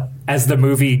 Guess what? As the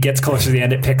movie gets closer to the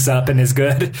end, it picks up and is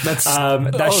good.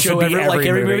 That should be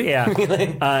every movie. Yeah.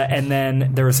 And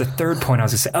then there was a third point I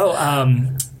was going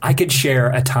to say. I could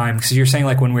share a time, because you're saying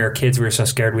when we were kids, we were so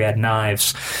scared we had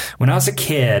knives. When I was a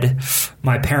kid,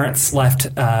 my parents left,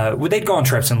 they'd go on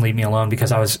trips and leave me alone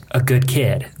because I was a good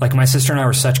kid. My sister and I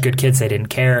were such good kids, they didn't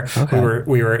care. Okay.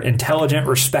 We were intelligent,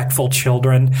 respectful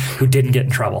children who didn't get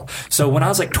in trouble. So when I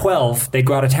was 12, they'd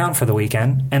go out of town for the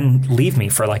weekend and leave me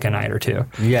for a night or two.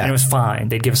 Yeah. And it was fine.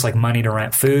 They'd give us money to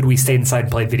rent food. We stayed inside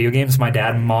and played video games. My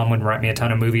dad and mom would rent me a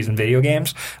ton of movies and video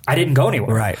games. I didn't go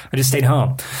anywhere. Right. I just stayed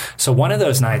home. So one of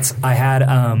those nights, I had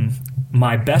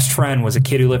my best friend was a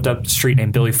kid who lived up the street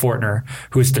named Billy Fortner,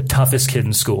 who was the toughest kid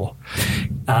in school.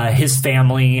 His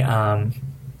family, they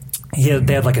had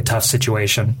a tough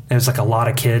situation. It was a lot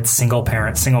of kids, single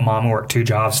parents, single mom who worked 2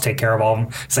 jobs to take care of all of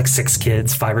them. It's 6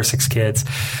 kids, 5 or 6 kids.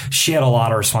 She had a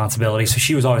lot of responsibility, so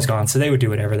she was always gone. So they would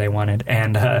do whatever they wanted,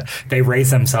 and they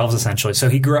raised themselves essentially. So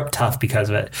he grew up tough because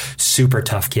of it. Super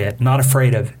tough kid, not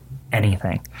afraid of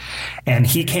anything. And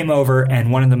he came over,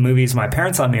 and one of the movies my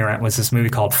parents let me rent was this movie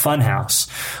called Funhouse,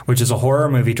 which is a horror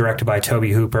movie directed by Tobe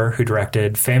Hooper, who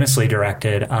famously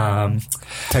directed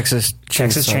Texas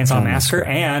Chainsaw Massacre,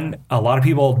 and a lot of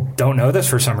people don't know this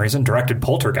for some reason, directed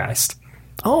Poltergeist.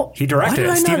 Oh, he directed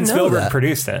it. Steven Spielberg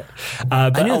produced it.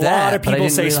 But a lot of people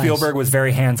say Spielberg was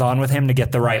very hands-on with him to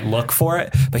get the right look for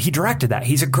it. But he directed that.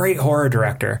 He's a great horror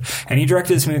director. And he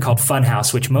directed this movie called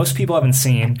Funhouse, which most people haven't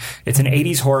seen. It's an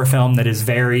 80s horror film that is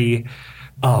very...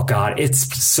 Oh, God,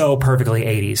 it's so perfectly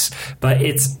 80s. But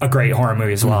it's a great horror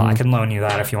movie as well. I can loan you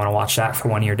that if you want to watch that for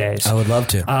one of your days. I would love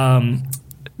to.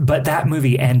 But that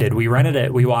movie ended. We rented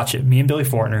it. We watched it. Me and Billy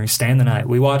Fortner, stay in the night.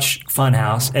 We watch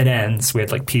Funhouse. It ends. We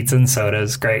had like pizza and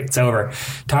sodas. Great. It's over.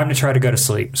 Time to try to go to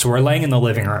sleep. So we're laying in the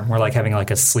living room. We're like having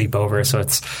like a sleepover. So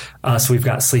it's us. We've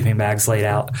got sleeping bags laid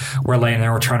out. We're laying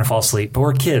there. We're trying to fall asleep. But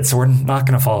we're kids, so we're not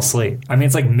going to fall asleep. I mean,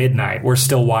 it's like midnight. We're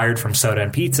still wired from soda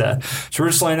and pizza. So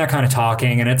we're just laying there kind of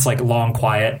talking. And it's like long,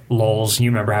 quiet lulls. You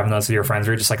remember having those with your friends.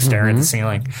 We're just like staring at the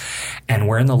ceiling. And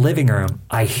we're in the living room.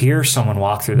 I hear someone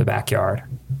walk through the backyard.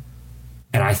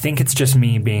 And I think it's just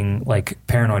me being like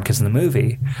paranoid because of the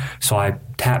movie. So I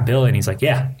tap Billy and he's like,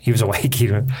 yeah, he was awake.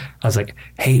 I was like,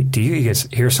 hey, do you guys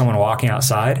hear someone walking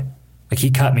outside? Like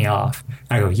he cut me off.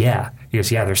 And I go, yeah. He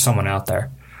goes, yeah, there's someone out there.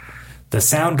 The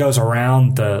sound goes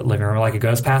around the living room, like it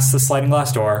goes past the sliding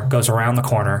glass door, goes around the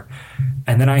corner.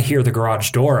 And then I hear the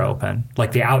garage door open,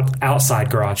 like the outside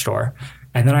garage door.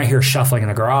 And then I hear shuffling in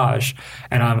the garage,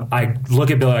 and I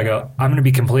look at Billy. I go, I'm going to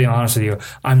be completely honest with you.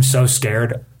 I'm so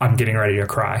scared. I'm getting ready to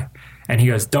cry. And he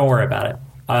goes, don't worry about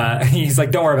it. He's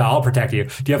like, don't worry about it. I'll protect you.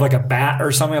 Do you have like a bat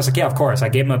or something? I was like, yeah, of course. I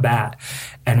gave him a bat,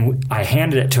 and I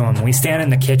handed it to him. We stand in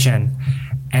the kitchen,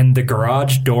 and the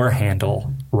garage door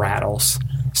handle rattles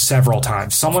several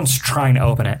times. Someone's trying to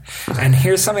open it. And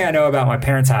here's something I know about my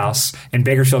parents' house in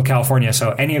Bakersfield, California.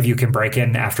 So any of you can break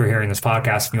in after hearing this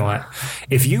podcast if you want.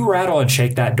 If you rattle and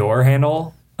shake that door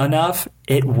handle enough,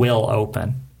 it will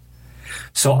open.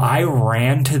 So I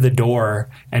ran to the door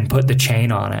and put the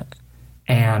chain on it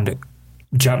and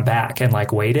jumped back and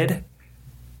like waited.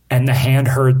 And the hand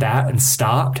heard that and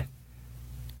stopped.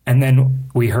 And then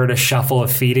we heard a shuffle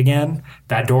of feet again,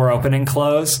 that door open and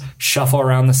close, shuffle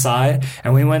around the side.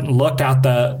 And we went and looked out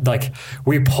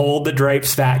we pulled the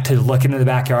drapes back to look into the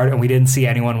backyard and we didn't see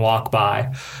anyone walk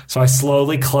by. So I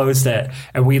slowly closed it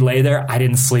and we lay there. I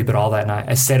didn't sleep at all that night.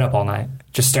 I stayed up all night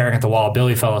just staring at the wall.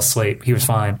 Billy fell asleep. He was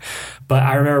fine. But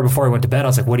I remember before he went to bed, I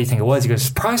was like, what do you think it was? He goes,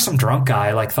 probably some drunk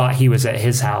guy, like thought he was at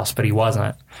his house, but he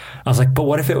wasn't. I was like, but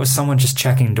what if it was someone just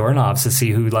checking doorknobs to see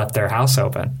who left their house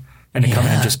open? And to come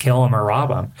in and just kill him or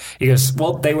rob him. He goes,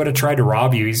 well, they would have tried to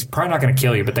rob you. He's probably not going to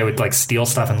kill you, but they would like steal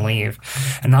stuff and leave.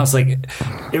 And I was like,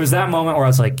 it was that moment where I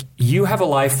was like, you have a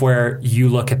life where you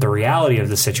look at the reality of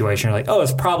the situation. You're like, oh,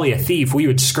 it's probably a thief. We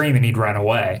would scream and he'd run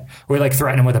away. We like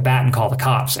threaten him with a bat and call the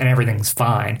cops and everything's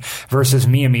fine. Versus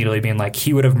me immediately being like,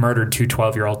 he would have murdered 2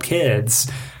 12-year-old kids,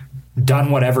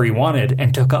 done whatever he wanted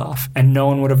and took off and no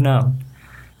one would have known.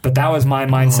 But that was my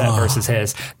mindset versus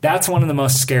his. That's one of the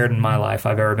most scared in my life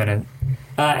I've ever been in.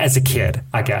 As a kid,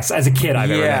 I guess. As a kid,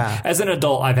 I've ever been. As an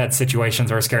adult, I've had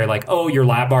situations where it's scary, like, oh, your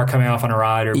lap bar coming off on a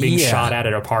ride or being shot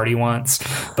at a party once.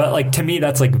 But, like, to me,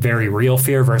 that's, like, very real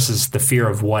fear versus the fear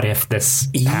of what if this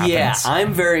happens. Yeah,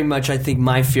 I'm very much, I think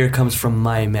my fear comes from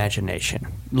my imagination.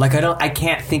 Like, I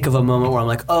can't think of a moment where I'm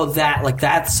like, oh,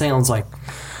 that sounds like,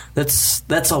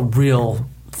 that's a real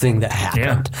thing that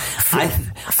happened. Yeah.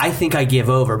 I think I give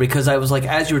over because I was like,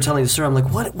 as you were telling the story, I'm like,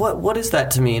 what is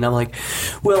that to me? And I'm like,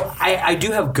 well, I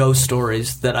do have ghost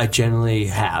stories that I generally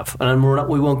have, and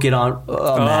we won't get on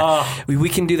that. We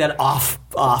can do that off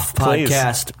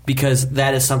podcast because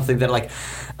that is something that like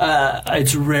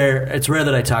it's rare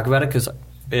that I talk about it because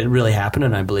it really happened,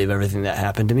 and I believe everything that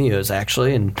happened to me was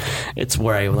actually, and it's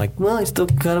where I'm like, well, I still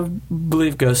kind of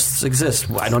believe ghosts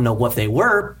exist. I don't know what they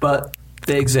were, but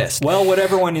they exist. Well,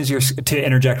 whatever one is to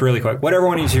interject really quick, whatever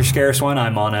one is your scariest one,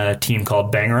 I'm on a team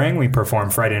called Bangarang. We perform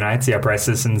Friday nights, the Upright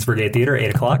Citizens Brigade Theater,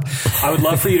 8 o'clock. I would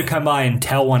love for you to come by and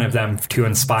tell one of them to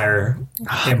inspire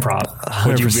improv.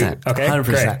 100%. Okay,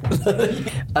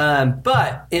 100%.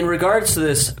 But in regards to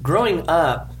this, growing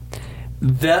up,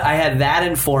 I had that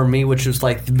inform me, which was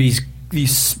like these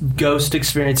ghost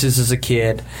experiences as a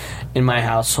kid in my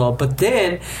household. But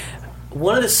then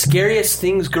one of the scariest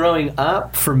things growing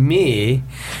up for me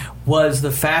was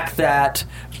the fact that,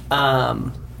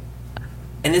 and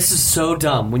this is so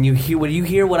dumb, when you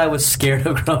hear what I was scared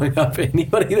of growing up,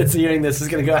 anybody that's hearing this is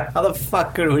going to go, how the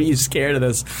fuck were you scared of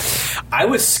this? I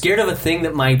was scared of a thing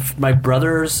that my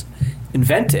brothers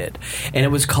invented, and it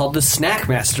was called the Snack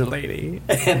Master Lady.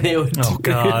 And they would, Oh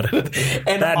God,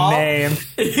 and that name.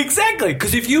 Exactly,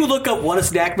 because if you look up what a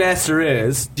Snack Master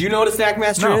is, do you know what a Snack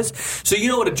Master No. is? So you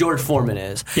know what a George Foreman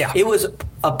is. Yeah. It was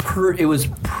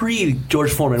pre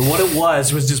George Foreman. What it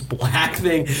was this black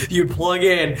thing you'd plug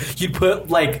in. You'd put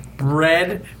like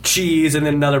bread, cheese, and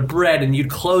then another bread, and you'd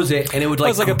close it, and it would It like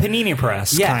was like a panini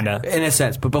press, kind of. in a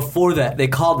sense. But before that, they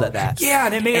called it that. Yeah,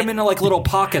 and it made them into like little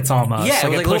pockets almost. Yeah, it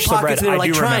was like pushed little the bread. pockets, and they were I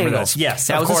like do remember triangles. this. Yes,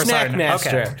 that of was course a Snack I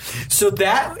Master. Okay. So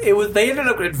they ended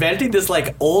up inventing this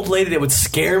like old lady that would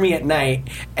scare me at night,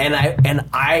 and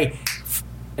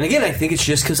again, I think it's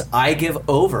just because I give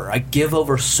over. I give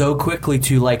over so quickly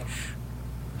to like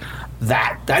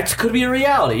that. That could be a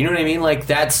reality. You know what I mean? Like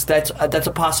that's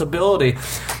a possibility.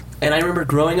 And I remember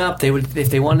growing up, they would,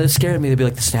 if they wanted to scare me, they'd be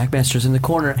like, the Snack Master's in the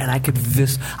corner, and I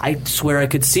swear I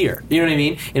could see her. You know what I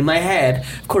mean? In my head,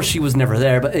 of course she was never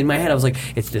there, but in my head I was like,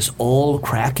 it's this old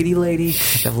crackety lady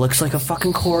that looks like a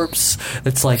fucking corpse.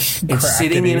 That's like, it's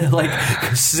sitting in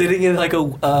like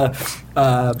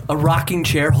a rocking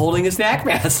chair holding a Snack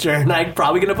Master, and I'm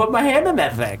probably going to put my hand in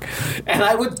that thing. And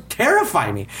I would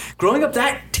terrify me. Growing up,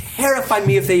 that terrified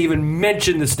me if they even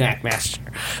mentioned the Snack Master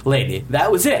lady.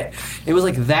 That was it. It was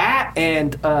like that,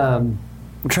 and I'm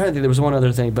trying to think. There was one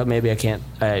other thing, but maybe I can't.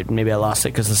 Maybe I lost it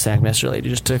because the Snack Master lady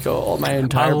just took all my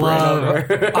entire brain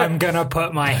over. I'm gonna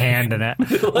put my hand in it.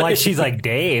 Like she's like,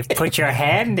 Dave, put your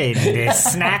hand in this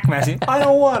Snack Master. I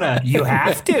don't wanna. You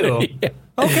have to. Yeah.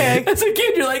 Okay. As a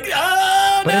kid, you're like,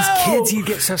 oh, But no! as kids, you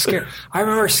get so scared. I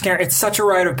remember scaring. It's such a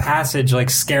rite of passage,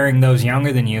 like scaring those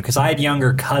younger than you, because I had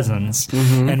younger cousins,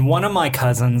 and one of my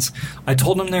cousins, I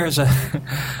told him there's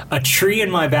a tree in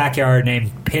my backyard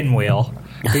named Pinwheel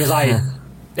because I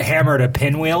hammered a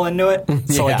pinwheel into it,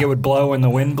 so like Yeah. it would blow when the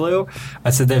wind blew.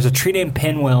 I said, "There's a tree named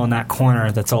Pinwheel in that corner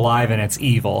that's alive and it's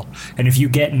evil, and if you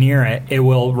get near it, it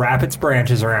will wrap its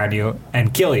branches around you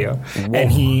and kill you." Whoa. And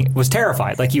he was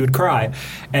terrified, like he would cry,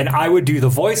 and I would do the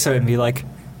voice of it and be like,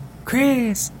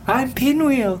 "Chris, I'm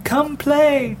Pinwheel, come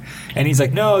play." And he's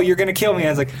like, "No, you're gonna kill me." I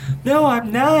was like, "No,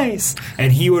 I'm nice."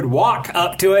 And he would walk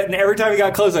up to it, and every time he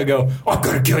got close, I'd go, "I'm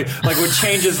gonna kill you." Like, would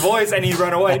change his voice, and he'd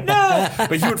run away. No!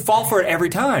 But he would fall for it every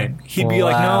time. He'd be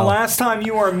like, "No, Wow. last time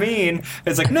you were mean."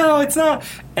 It's like, "No, it's not."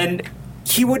 And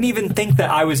he wouldn't even think that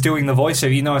I was doing the voiceover,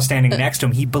 even though I was standing next to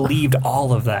him. He believed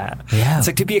all of that. Yeah. It's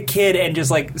like to be a kid and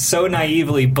just like so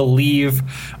naively believe,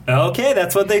 okay,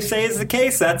 that's what they say is the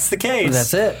case. That's the case.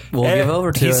 That's it. We'll And give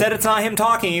over to he it. said it's not him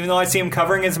talking, even though I see him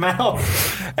covering his mouth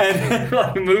and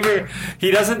like moving.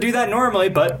 He doesn't do that normally,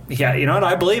 but yeah, you know what?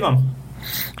 I believe him.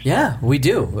 Yeah, we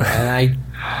do. And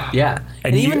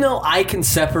And even though I can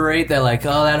separate that, like,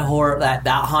 oh, that horror, that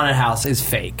haunted house is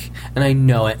fake, and I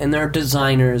know it, and there are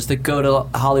designers that go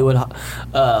to Hollywood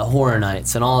horror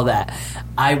nights and all of that.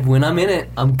 When I'm in it,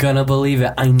 I'm gonna believe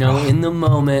it. I know in the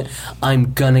moment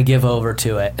I'm gonna give over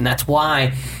to it, and that's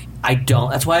why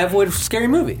That's why I avoid scary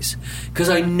movies, because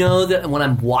I know that when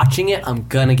I'm watching it, I'm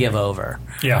gonna give over.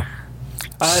 Yeah.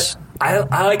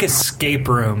 I like escape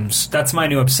rooms. That's my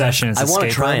new obsession. Is I want to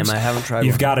escape try rooms. them. I haven't tried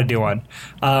You've one. got to do one.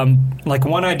 Like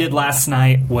one I did last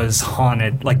night was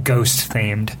haunted, like ghost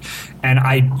themed, and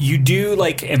you do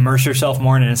like immerse yourself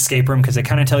more in an escape room because they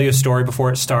kind of tell you a story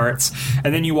before it starts,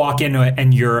 and then you walk into it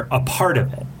and you're a part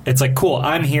of it. It's like, cool,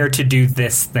 I'm here to do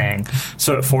this thing,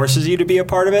 so it forces you to be a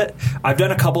part of it. I've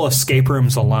done a couple of escape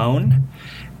rooms alone.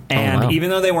 And wow. even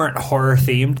though they weren't horror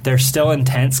themed, they're still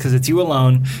intense because it's you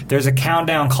alone. There's a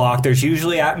countdown clock. There's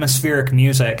usually atmospheric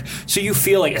music. So you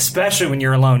feel like, especially when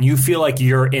you're alone, you feel like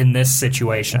you're in this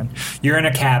situation. You're in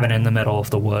a cabin in the middle of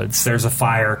the woods. There's a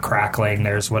fire crackling.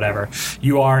 There's whatever.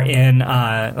 You are in,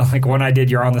 like one I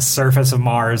did, you're on the surface of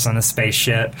Mars on a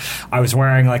spaceship. I was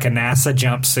wearing like a NASA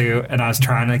jumpsuit and I was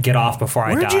trying to get off before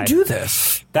I died. Where did you do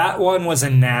this? That one was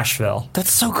in Nashville.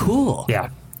 That's so cool. Yeah.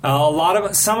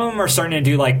 Some of them are starting to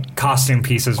do like costume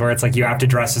pieces where it's like you have to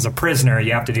dress as a prisoner,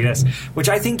 you have to do this, which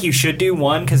I think you should do.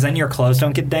 One, because then your clothes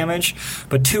don't get damaged,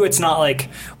 but two, it's not like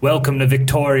welcome to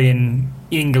Victorian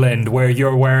England where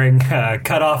you're wearing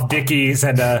cut off Dickies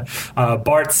and a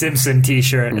Bart Simpson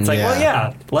t-shirt. It's like, well,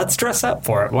 yeah, let's dress up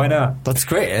for it. Why not? That's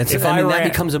great. That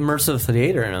becomes immersive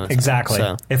theater. In a sense. Exactly.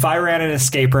 So. If I ran an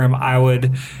escape room, I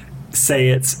would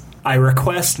say I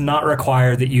request, not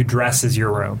require, that you dress as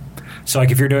your room. So,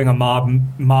 like, if you're doing a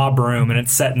mob room and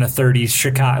it's set in the 30s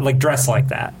Chicago, like, dress like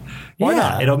that. Why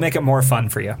not? It'll make it more fun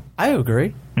for you. I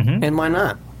agree. Mm-hmm. And why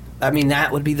not? I mean,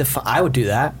 that would be I would do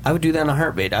that. I would do that in a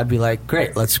heartbeat. I'd be like,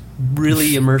 great, let's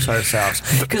really immerse ourselves.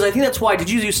 Because I think that's why.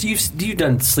 You've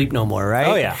done Sleep No More, right?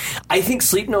 Oh, yeah. I think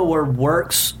Sleep No More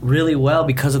works really well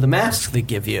because of the masks they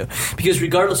give you. Because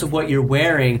regardless of what you're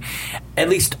wearing, at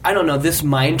least, I don't know,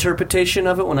 my interpretation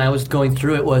of it when I was going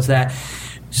through it was that,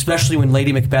 especially when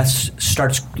Lady Macbeth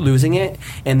starts losing it,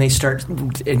 and they start,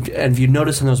 and if you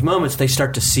notice in those moments, they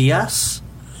start to see us.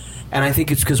 And I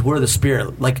think it's because we're the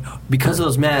spirit. Like, because of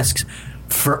those masks,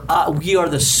 for us, we are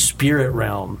the spirit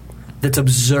realm that's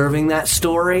observing that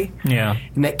story. Yeah.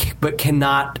 But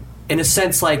cannot, in a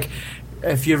sense, like,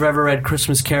 if you've ever read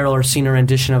Christmas Carol or seen a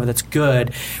rendition of it that's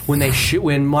good, when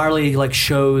when Marley like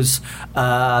shows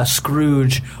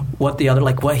Scrooge what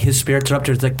his spirits are up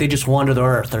to, it's like they just wander the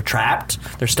earth. They're trapped.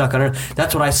 They're stuck on earth.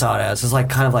 That's what I saw it as. It's like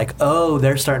kind of like, oh,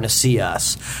 they're starting to see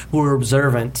us. We're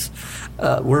observant.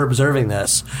 We're observing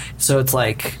this. So it's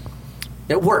like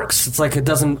it works. It's like it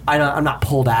doesn't. I'm not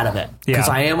pulled out of it because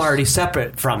I am already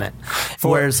separate from it.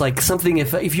 Whereas like something,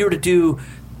 if you were to do.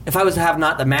 If I was to have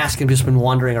not the mask and just been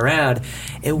wandering around,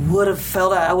 I would have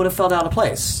felt out of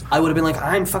place. I would have been like,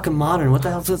 I'm fucking modern. What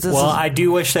the hell is this? Well, I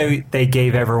do wish they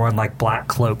gave everyone like black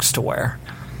cloaks to wear.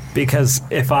 Because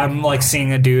if I'm like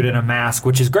seeing a dude in a mask,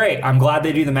 which is great, I'm glad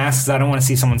they do the masks because I don't want to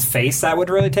see someone's face. That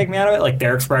would really take me out of it. Like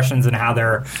their expressions and how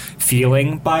they're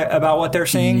feeling about what they're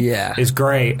seeing is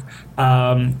great.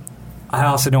 I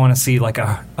also don't want to see like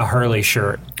a Hurley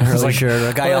shirt.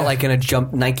 A guy out like in a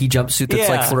Nike jumpsuit that's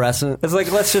like fluorescent. It's like,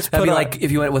 let's just put like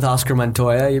if you went with Oscar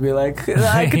Montoya, you'd be like,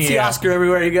 I could see Oscar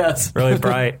everywhere he goes. Really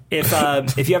bright.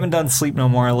 If you haven't done Sleep No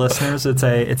More, listeners, it's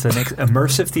an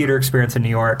immersive theater experience in New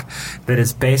York that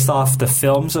is based off the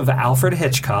films of Alfred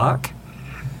Hitchcock,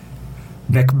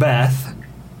 Macbeth,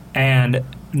 and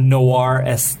noir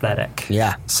aesthetic.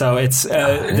 Yeah. So it's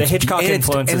the Hitchcock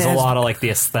influence is a lot of like the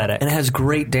aesthetic. And it has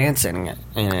great dancing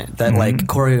in it. That like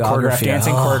choreography.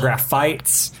 Dancing, choreographed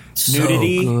fights,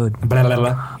 nudity. So good. Blah, blah,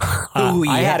 blah.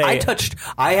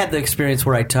 I had the experience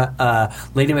where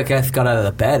Lady Macbeth got out of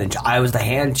the bed and I was the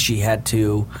hand she had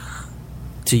to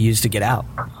use to get out.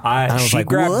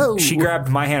 She grabbed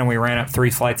my hand and we ran up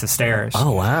 3 flights of stairs.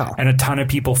 Oh, wow. And a ton of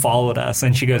people followed us.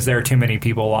 And she goes, there are too many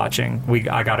people watching.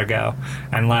 I got to go.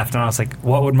 And left. And I was like,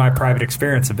 what would my private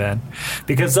experience have been?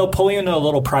 Because they'll pull you into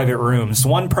little private rooms.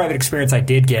 One private experience I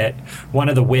did get, one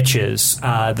of the witches,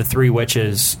 the 3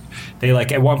 witches, they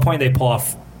like, at one point they pull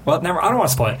off, well, never, I don't want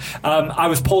to spoil it. I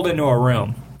was pulled into a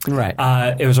room. Right.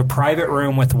 It was a private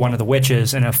room with one of the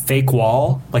witches and a fake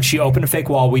wall. Like she opened a fake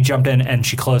wall, we jumped in, and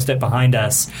she closed it behind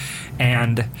us.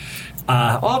 And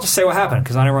I'll just say what happened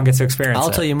because not everyone gets to experience it.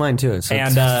 I'll tell you mine too.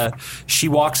 And she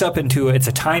walks up into it's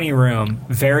a tiny room,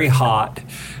 very hot,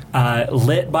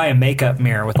 lit by a makeup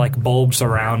mirror with like bulbs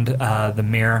around the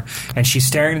mirror. And she's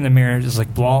staring in the mirror, just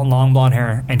like long blonde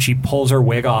hair, and she pulls her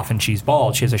wig off and she's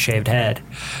bald. She has a shaved head,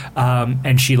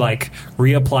 and she like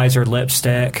reapplies her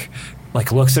lipstick.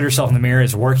 Like looks at herself in the mirror,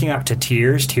 is working up to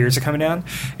tears. Tears are coming down,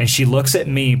 and she looks at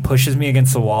me, pushes me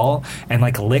against the wall, and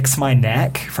like licks my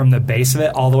neck from the base of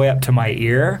it all the way up to my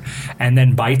ear, and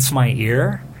then bites my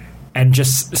ear, and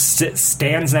just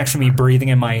stands next to me, breathing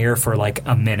in my ear for like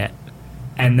a minute,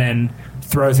 and then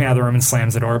throws me out of the room and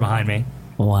slams the door behind me.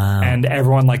 Wow. And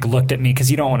everyone like looked at me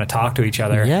because you don't want to talk to each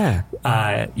other. Yeah.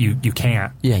 You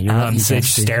can't. Yeah, you're not. So they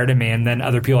stared at me, and then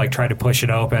other people like tried to push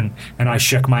it open, and I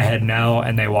shook my head no,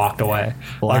 and they walked away.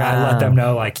 Wow. Like I let them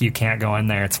know like you can't go in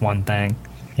there. It's one thing.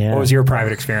 Yeah. What was your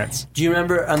private experience? Do you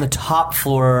remember on the top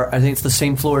floor? I think it's the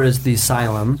same floor as the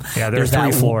asylum. Yeah, there's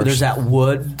 3 floors. There's that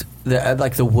wood,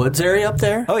 like the woods area up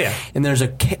there. Oh yeah. And there's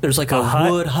like a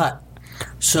wood hut.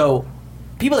 So.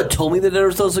 People have told me that there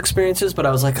was those experiences, but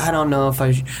I was like, I don't know if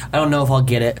I'll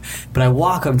get it. But I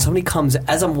walk up, and somebody comes.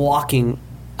 As I'm walking,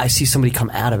 I see somebody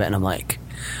come out of it, and I'm like,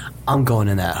 I'm going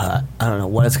in that hut. I don't know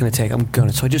what it's going to take. I'm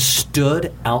going. So I just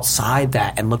stood outside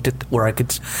that and looked at where I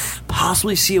could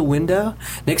possibly see a window.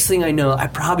 Next thing I know, I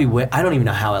don't even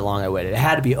know how long I waited. It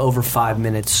had to be over 5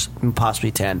 minutes,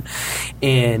 possibly 10.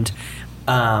 And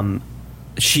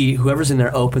whoever's in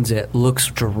there opens it, looks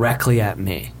directly at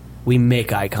me. We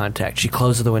make eye contact. She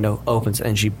closes the window, opens,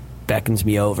 and she beckons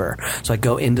me over. So I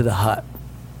go into the hut.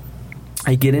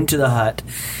 I get into the hut.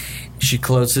 She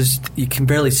closes. You can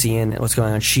barely see in what's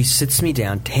going on. She sits me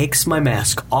down, takes my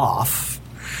mask off,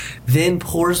 then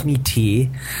pours me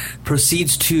tea,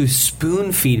 proceeds to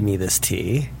spoon feed me this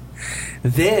tea.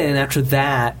 Then after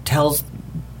that,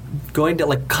 going to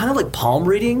like kind of like palm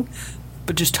reading,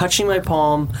 but just touching my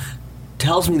palm,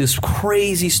 tells me this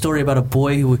crazy story about a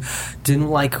boy who didn't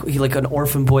like an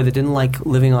orphan boy that didn't like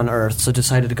living on Earth, so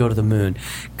decided to go to the moon.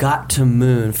 Got to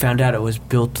moon, found out it was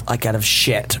built like out of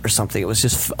shit or something. It was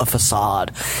just a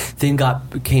facade. Then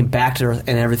came back to Earth,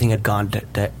 and everything had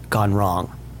gone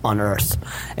wrong on Earth.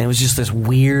 And it was just this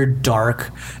weird,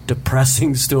 dark,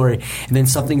 depressing story. And then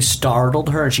something startled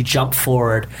her, and she jumped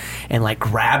forward and like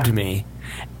grabbed me.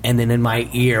 And then in my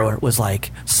ear it was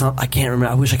like I can't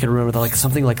remember. I wish I could remember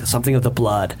something of the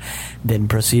blood. Then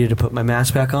proceeded to put my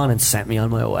mask back on and sent me on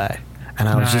my way. And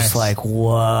I was just like,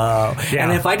 whoa. Yeah.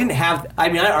 And if I didn't have, I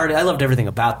loved everything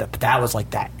about that, but that was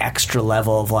like that extra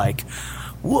level of like,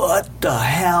 what the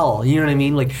hell? You know what I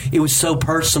mean? Like, it was so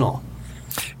personal.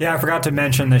 Yeah, I forgot to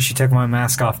mention that she took my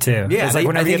mask off too. Yeah, it's like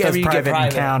whenever you get those private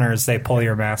encounters, they pull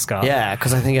your mask off. Yeah,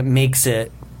 because I think it makes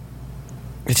it.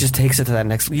 It just takes it to that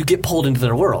next. You get pulled into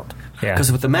their world. Yeah.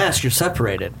 Because with the mask, you're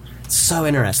separated. It's so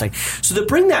interesting. So to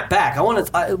bring that back, I want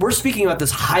to. We're speaking about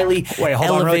this highly. Wait,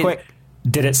 hold on, really quick.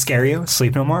 Did it scare you?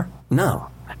 Sleep No More? No,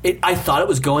 I thought it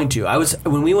was going to.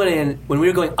 When we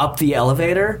were going up the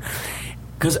elevator,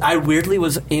 because I weirdly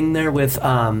was in there with.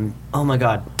 Oh my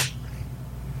god.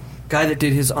 Guy that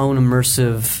did his own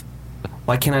immersive.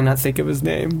 Why can't I not think of his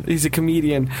name? He's a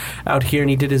comedian out here, and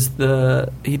he did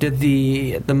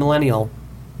the millennial.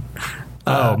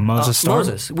 Moses Storm?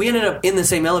 Moses. We ended up in the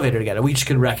same elevator together. We just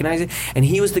could recognize it, and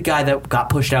he was the guy that got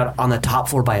pushed out on the top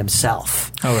floor by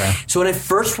himself. Okay. So when I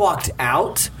first walked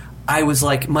out, I was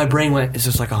like, my brain went, "Is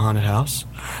this like a haunted house?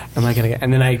 Am I gonna get?"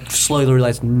 And then I slowly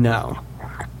realized, no.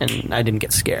 And I didn't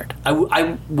get scared.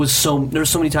 There were so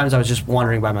many times I was just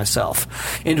wandering by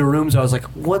myself into rooms. I was like,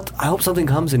 "What? I hope something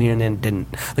comes in here," and then it didn't.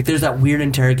 Like, there's that weird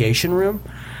interrogation room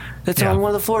that's on one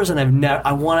of the floors, and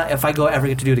if I ever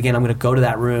get to do it again, I'm going to go to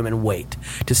that room and wait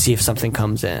to see if something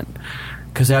comes in.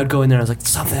 Because I would go in there and I was like,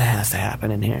 something has to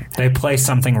happen in here. They play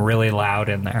something really loud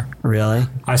in there. Really?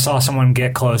 I saw someone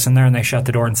get close in there and they shut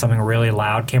the door and something really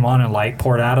loud came on and light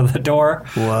poured out of the door.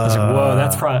 Whoa. I was like, whoa,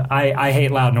 that's probably... I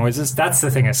hate loud noises. That's the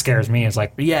thing that scares me is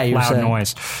like loud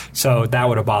noise. So that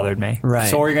would have bothered me. Right.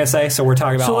 So what were you going to say? So we're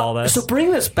talking about all this. So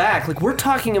bring this back. Like, we're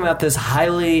talking about this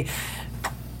highly...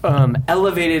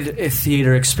 elevated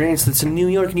theater experience that's in New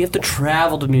York, and you have to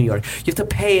travel to New York. You have to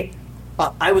pay...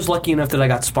 I was lucky enough that I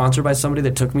got sponsored by somebody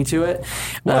that took me to it.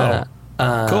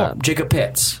 Cool. Jacob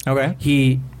Pitts. Okay.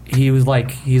 He's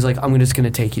like, I'm just going to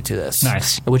take you to this.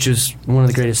 Nice. Which is one of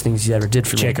the greatest things he ever did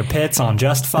for me. Jacob Pitts on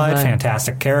Justified,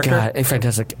 fantastic character. God, a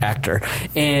fantastic actor.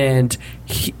 And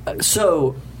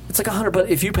so it's like $100, but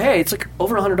if you pay, it's like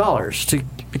over $100 to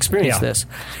experience this.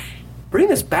 Bring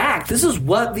this back. This is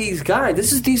what these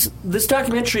guys. This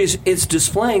documentary is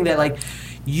displaying that, like,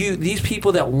 these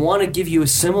people that want to give you a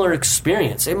similar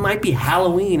experience. It might be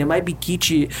Halloween. It might be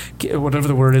kitschy, whatever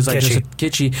the word is. Like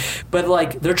kitschy. But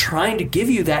like, they're trying to give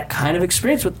you that kind of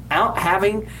experience without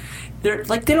having. They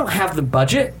don't have the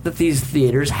budget that these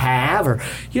theaters have, or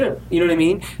you know what I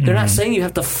mean. They're not saying you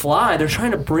have to fly. They're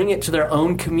trying to bring it to their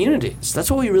own communities.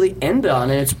 That's what we really end on,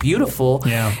 and it's beautiful.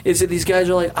 Yeah. Is that these guys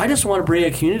are like, I just want to bring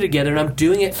a community together, and I'm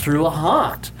doing it through a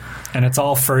haunt. And it's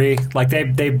all free. Like,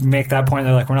 they make that point.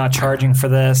 They're like, we're not charging for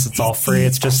this. It's all free.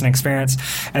 It's just an experience.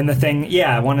 And the thing,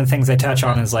 one of the things they touch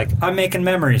on is, like, I'm making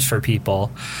memories for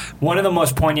people. One of the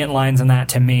most poignant lines in that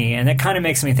to me, and it kind of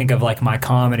makes me think of, like, my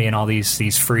comedy and all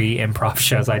these free improv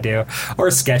shows I do,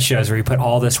 or sketch shows where you put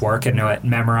all this work into it,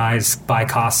 memorize, buy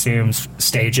costumes,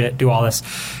 stage it, do all this,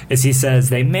 is he says,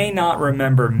 they may not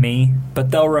remember me,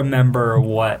 but they'll remember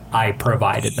what I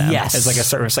provided them. Yes. It's like a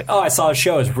certain, it's like, oh, I saw a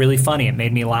show. It was really funny. It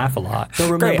made me laugh a lot.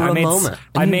 They'll remember a moment.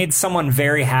 I made someone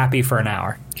very happy for an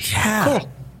hour. Yeah. Cool.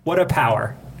 What a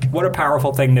power. What a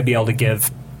powerful thing to be able to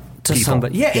give to people.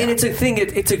 Somebody. Yeah, and it's a thing.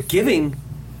 It's a giving.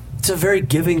 It's a very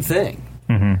giving thing.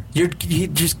 Mm-hmm. You're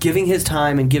just giving his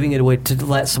time and giving it away to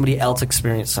let somebody else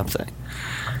experience something.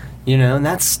 You know, and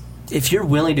that's, if you're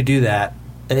willing to do that,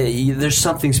 there's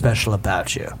something special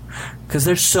about you, because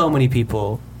there's so many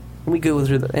people. We go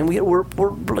through and we're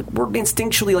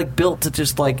instinctually, like, built to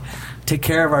just, like, take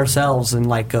care of ourselves and,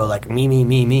 like, go like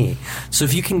me. So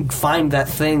if you can find that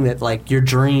thing that, like, your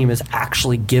dream is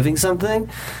actually giving something,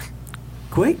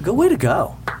 way to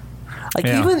go. Like,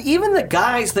 even the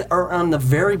guys that are on the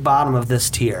very bottom of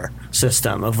this tier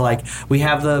system of, like, we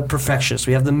have the perfectionists,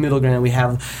 we have the middle ground, we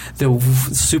have the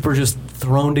super just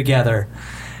thrown together.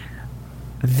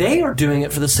 They are doing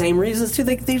it for the same reasons too.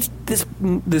 This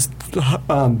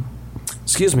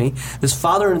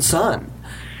father and son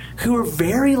who are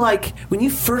very, like, when you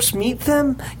first meet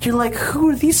them, you're like, who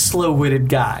are these slow-witted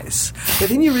guys? And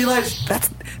then you realize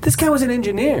this guy was an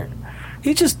engineer.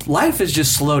 Life has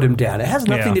just slowed him down. It has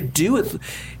nothing to do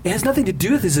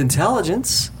with his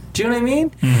intelligence. Do you know what I mean?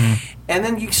 Mm-hmm. And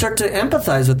then you start to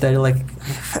empathize with that. You're like,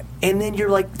 and then you're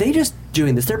like, they just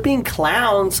doing this. They're being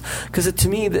clowns because to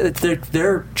me,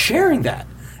 they're sharing that.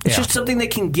 It's just something they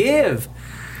can give.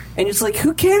 And it's like,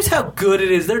 who cares how good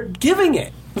it is? They're giving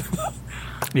it.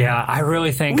 Yeah, I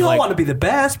really think we all want to be the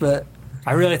best, but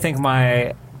I really think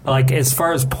as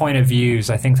far as point of views,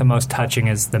 I think the most touching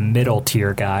is the middle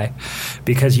tier guy,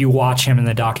 because you watch him in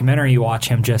the documentary, you watch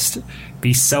him just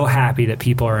be so happy that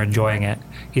people are enjoying it.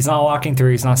 He's not walking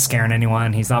through, he's not scaring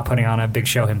anyone, he's not putting on a big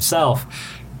show himself.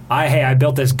 I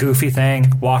built this goofy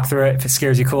thing, walk through it, if it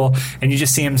scares you, cool. And you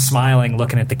just see him smiling,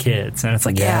 looking at the kids. And it's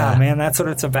like, yeah, man, that's what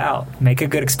it's about. Make a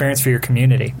good experience for your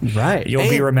community. Right. You'll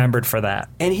be remembered for that.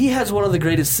 And he shares one of the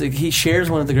greatest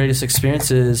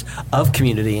experiences of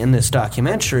community in this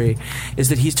documentary, is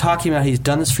that he's talking about, he's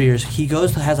done this for years, he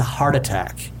has a heart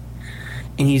attack.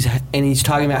 And he's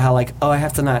talking about how, like,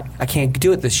 I can't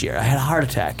do it this year. I had a heart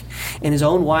attack. And his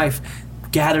own wife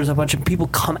gathers a bunch of people,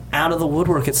 come out of the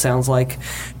woodwork, it sounds like,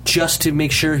 just to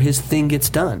make sure his thing gets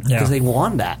done, because they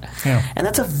want that. Yeah. And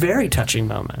that's a very touching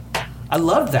moment. I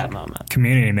loved that moment.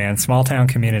 Community, man. Small town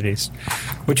communities.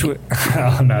 Which we...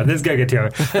 Oh, no. This is going to get to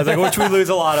it. I was like, which we lose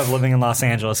a lot of living in Los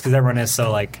Angeles, because everyone is so,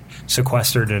 like,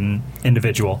 sequestered and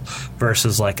individual,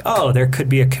 versus, like, there could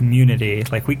be a community.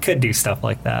 Like, we could do stuff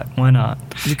like that. Why not?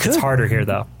 You could. It's harder here,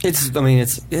 though. It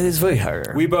is very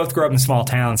harder. We both grew up in small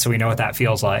towns, so we know what that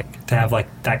feels like, to have,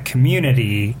 like, that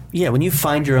community. Yeah, when you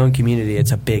find your own community,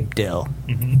 it's a big deal.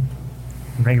 Mm-hmm.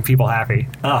 Making people happy.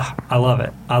 I love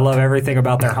it. I love everything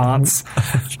about their haunts.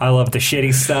 I love the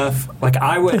shitty stuff. Like,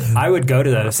 I would go to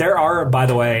those. There are, by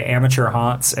the way, amateur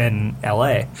haunts in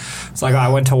LA. It's like, I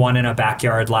went to one in a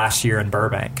backyard last year in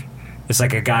Burbank. It's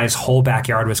like a guy's whole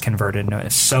backyard was converted into it.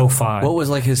 It's so fun. What was,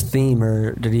 like, his theme,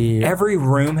 or did he... Every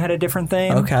room had a different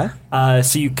theme. Okay.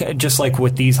 So you just like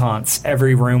with these haunts,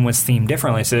 every room was themed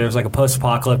differently. So there was like a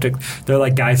post-apocalyptic. They're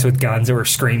like guys with guns that were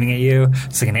screaming at you.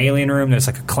 It's like an alien room. There's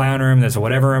like a clown room. There's a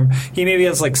whatever room. He maybe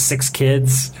has like 6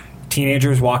 kids,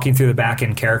 teenagers walking through the back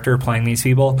in character playing these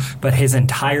people, but his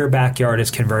entire backyard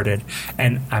is converted.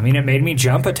 And I mean, it made me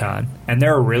jump a ton. And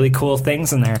there are really cool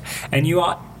things in there. And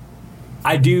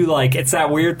I do, like, it's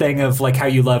that weird thing of, like, how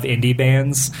you love indie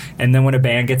bands, and then when a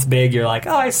band gets big, you're like,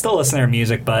 I still listen to their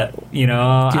music, but,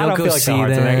 I don't feel like the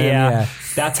heart's in there. Yeah.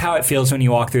 That's how it feels when you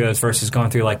walk through those versus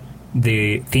going through, like,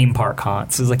 the theme park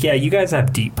haunts. It's like, yeah, you guys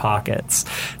have deep pockets.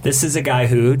 This is a guy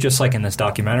who, just like in this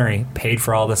documentary, paid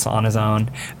for all this on his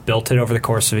own, built it over the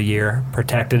course of a year,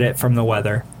 protected it from the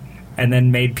weather, and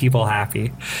then made people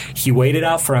happy. He waited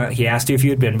out front. He asked you if you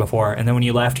had been before, and then when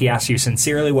you left, he asked you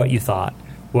sincerely what you thought.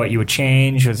 What you would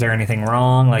change? Was there anything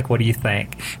wrong? Like, what do you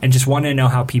think? And just wanted to know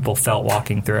how people felt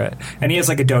walking through it. And he has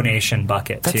like a donation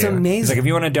bucket too. That's amazing. He's like, if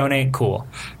you want to donate, cool.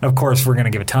 And of course, we're going to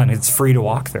give a ton. It's free to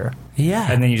walk through. Yeah.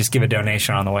 And then you just give a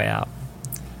donation on the way out.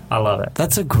 I love it.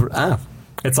 That's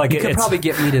it's like you could probably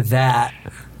get me to that.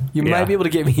 You might be able to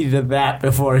get me to that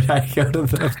before I go to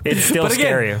the. It's still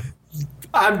scary.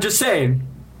 I'm just saying.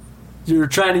 You're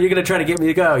going to try to get me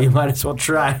to go. You might as well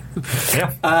try.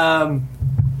 Yeah.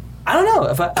 I don't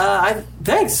know.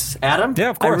 Thanks, Adam. Yeah,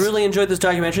 of course. I really enjoyed this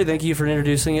documentary. Thank you for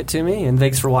introducing it to me, and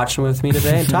thanks for watching with me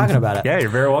today and talking about it. Yeah, you're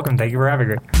very welcome. Thank you for having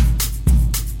me.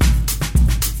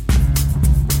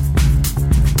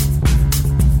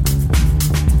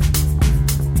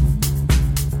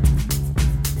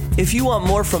 If you want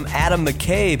more from Adam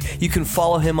McCabe, you can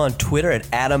follow him on Twitter at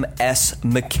Adam S.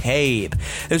 McCabe.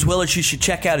 As well as you should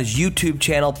check out his YouTube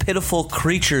channel, Pitiful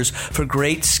Creatures, for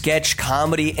great sketch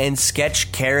comedy and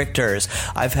sketch characters.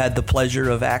 I've had the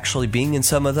pleasure of actually being in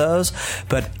some of those,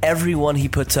 but every one he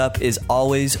puts up is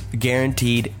always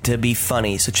guaranteed to be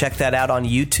funny. So check that out on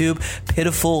YouTube,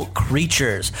 Pitiful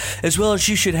Creatures. As well as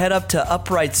you should head up to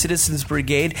Upright Citizens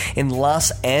Brigade in Los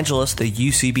Angeles, the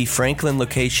UCB Franklin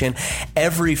location,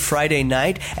 every Friday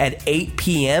night at 8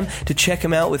 p.m. to check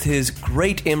him out with his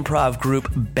great improv group,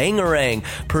 Bangarang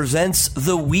Presents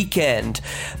The Weekend.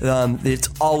 It's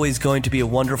always going to be a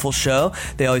wonderful show.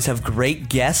 They always have great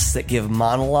guests that give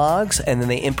monologues, and then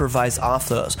they improvise off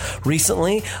those.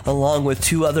 Recently, along with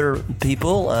 2 other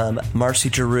people, Marcy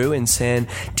Giroux and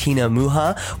Santina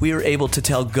Muha, we were able to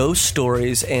tell ghost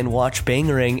stories and watch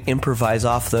Bangarang improvise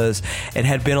off those. It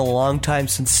had been a long time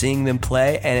since seeing them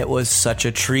play, and it was such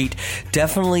a treat.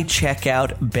 Definitely definitely check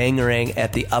out Bangarang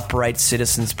at the Upright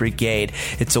Citizens Brigade.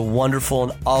 It's a wonderful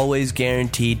and always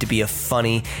guaranteed to be a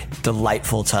funny,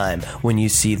 delightful time when you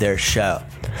see their show.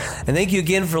 And thank you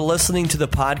again for listening to the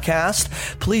podcast.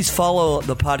 Please follow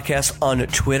the podcast on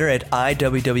Twitter at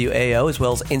IWWAO, as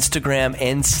well as Instagram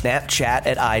and Snapchat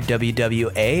at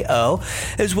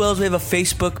IWWAO, as well as we have a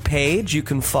Facebook page you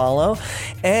can follow,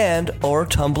 and or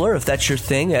Tumblr if that's your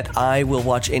thing at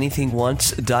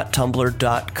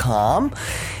iwillwatchanythingonce.tumblr.com.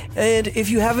 And if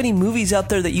you have any movies out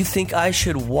there that you think I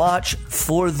should watch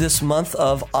for this month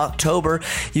of October,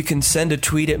 you can send a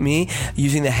tweet at me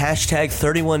using the hashtag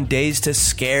 31 Days to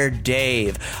Scare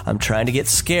Dave. I'm trying to get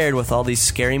scared with all these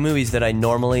scary movies that I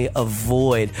normally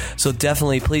avoid. So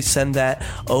definitely please send that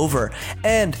over.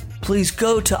 And please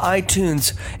go to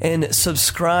iTunes and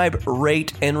subscribe,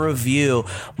 rate, and review.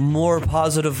 More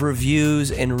positive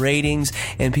reviews and ratings,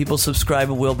 and people subscribe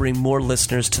will bring more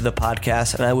listeners to the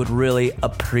podcast, and I would really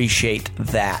appreciate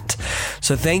that.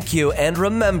 So thank you, and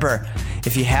remember,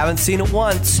 if you haven't seen it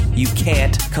once, you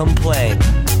can't complain.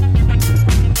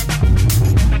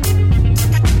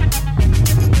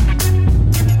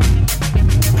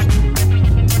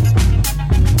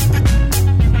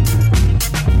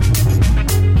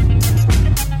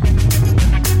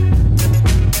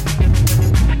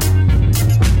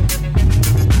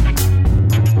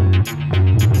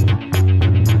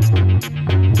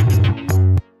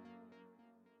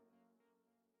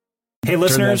 Hey,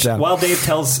 listeners, while Dave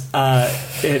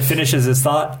finishes his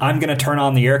thought, I'm going to turn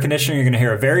on the air conditioner. You're going to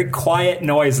hear a very quiet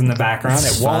noise in the background.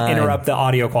 It won't interrupt the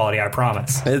audio quality, I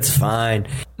promise. It's fine.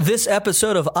 This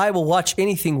episode of I Will Watch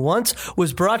Anything Once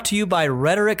was brought to you by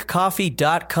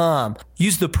RhetoricCoffee.com.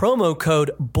 Use the promo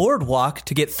code BOARDWALK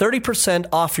to get 30%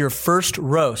 off your first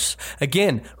roast.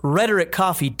 Again,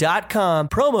 RhetoricCoffee.com,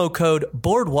 promo code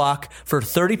BOARDWALK for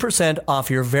 30% off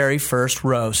your very first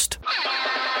roast.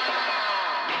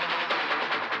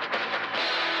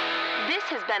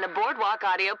 A Boardwalk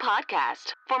Audio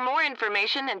podcast. For more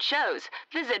information and shows,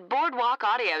 visit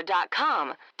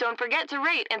boardwalkaudio.com. Don't forget to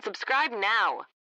rate and subscribe now.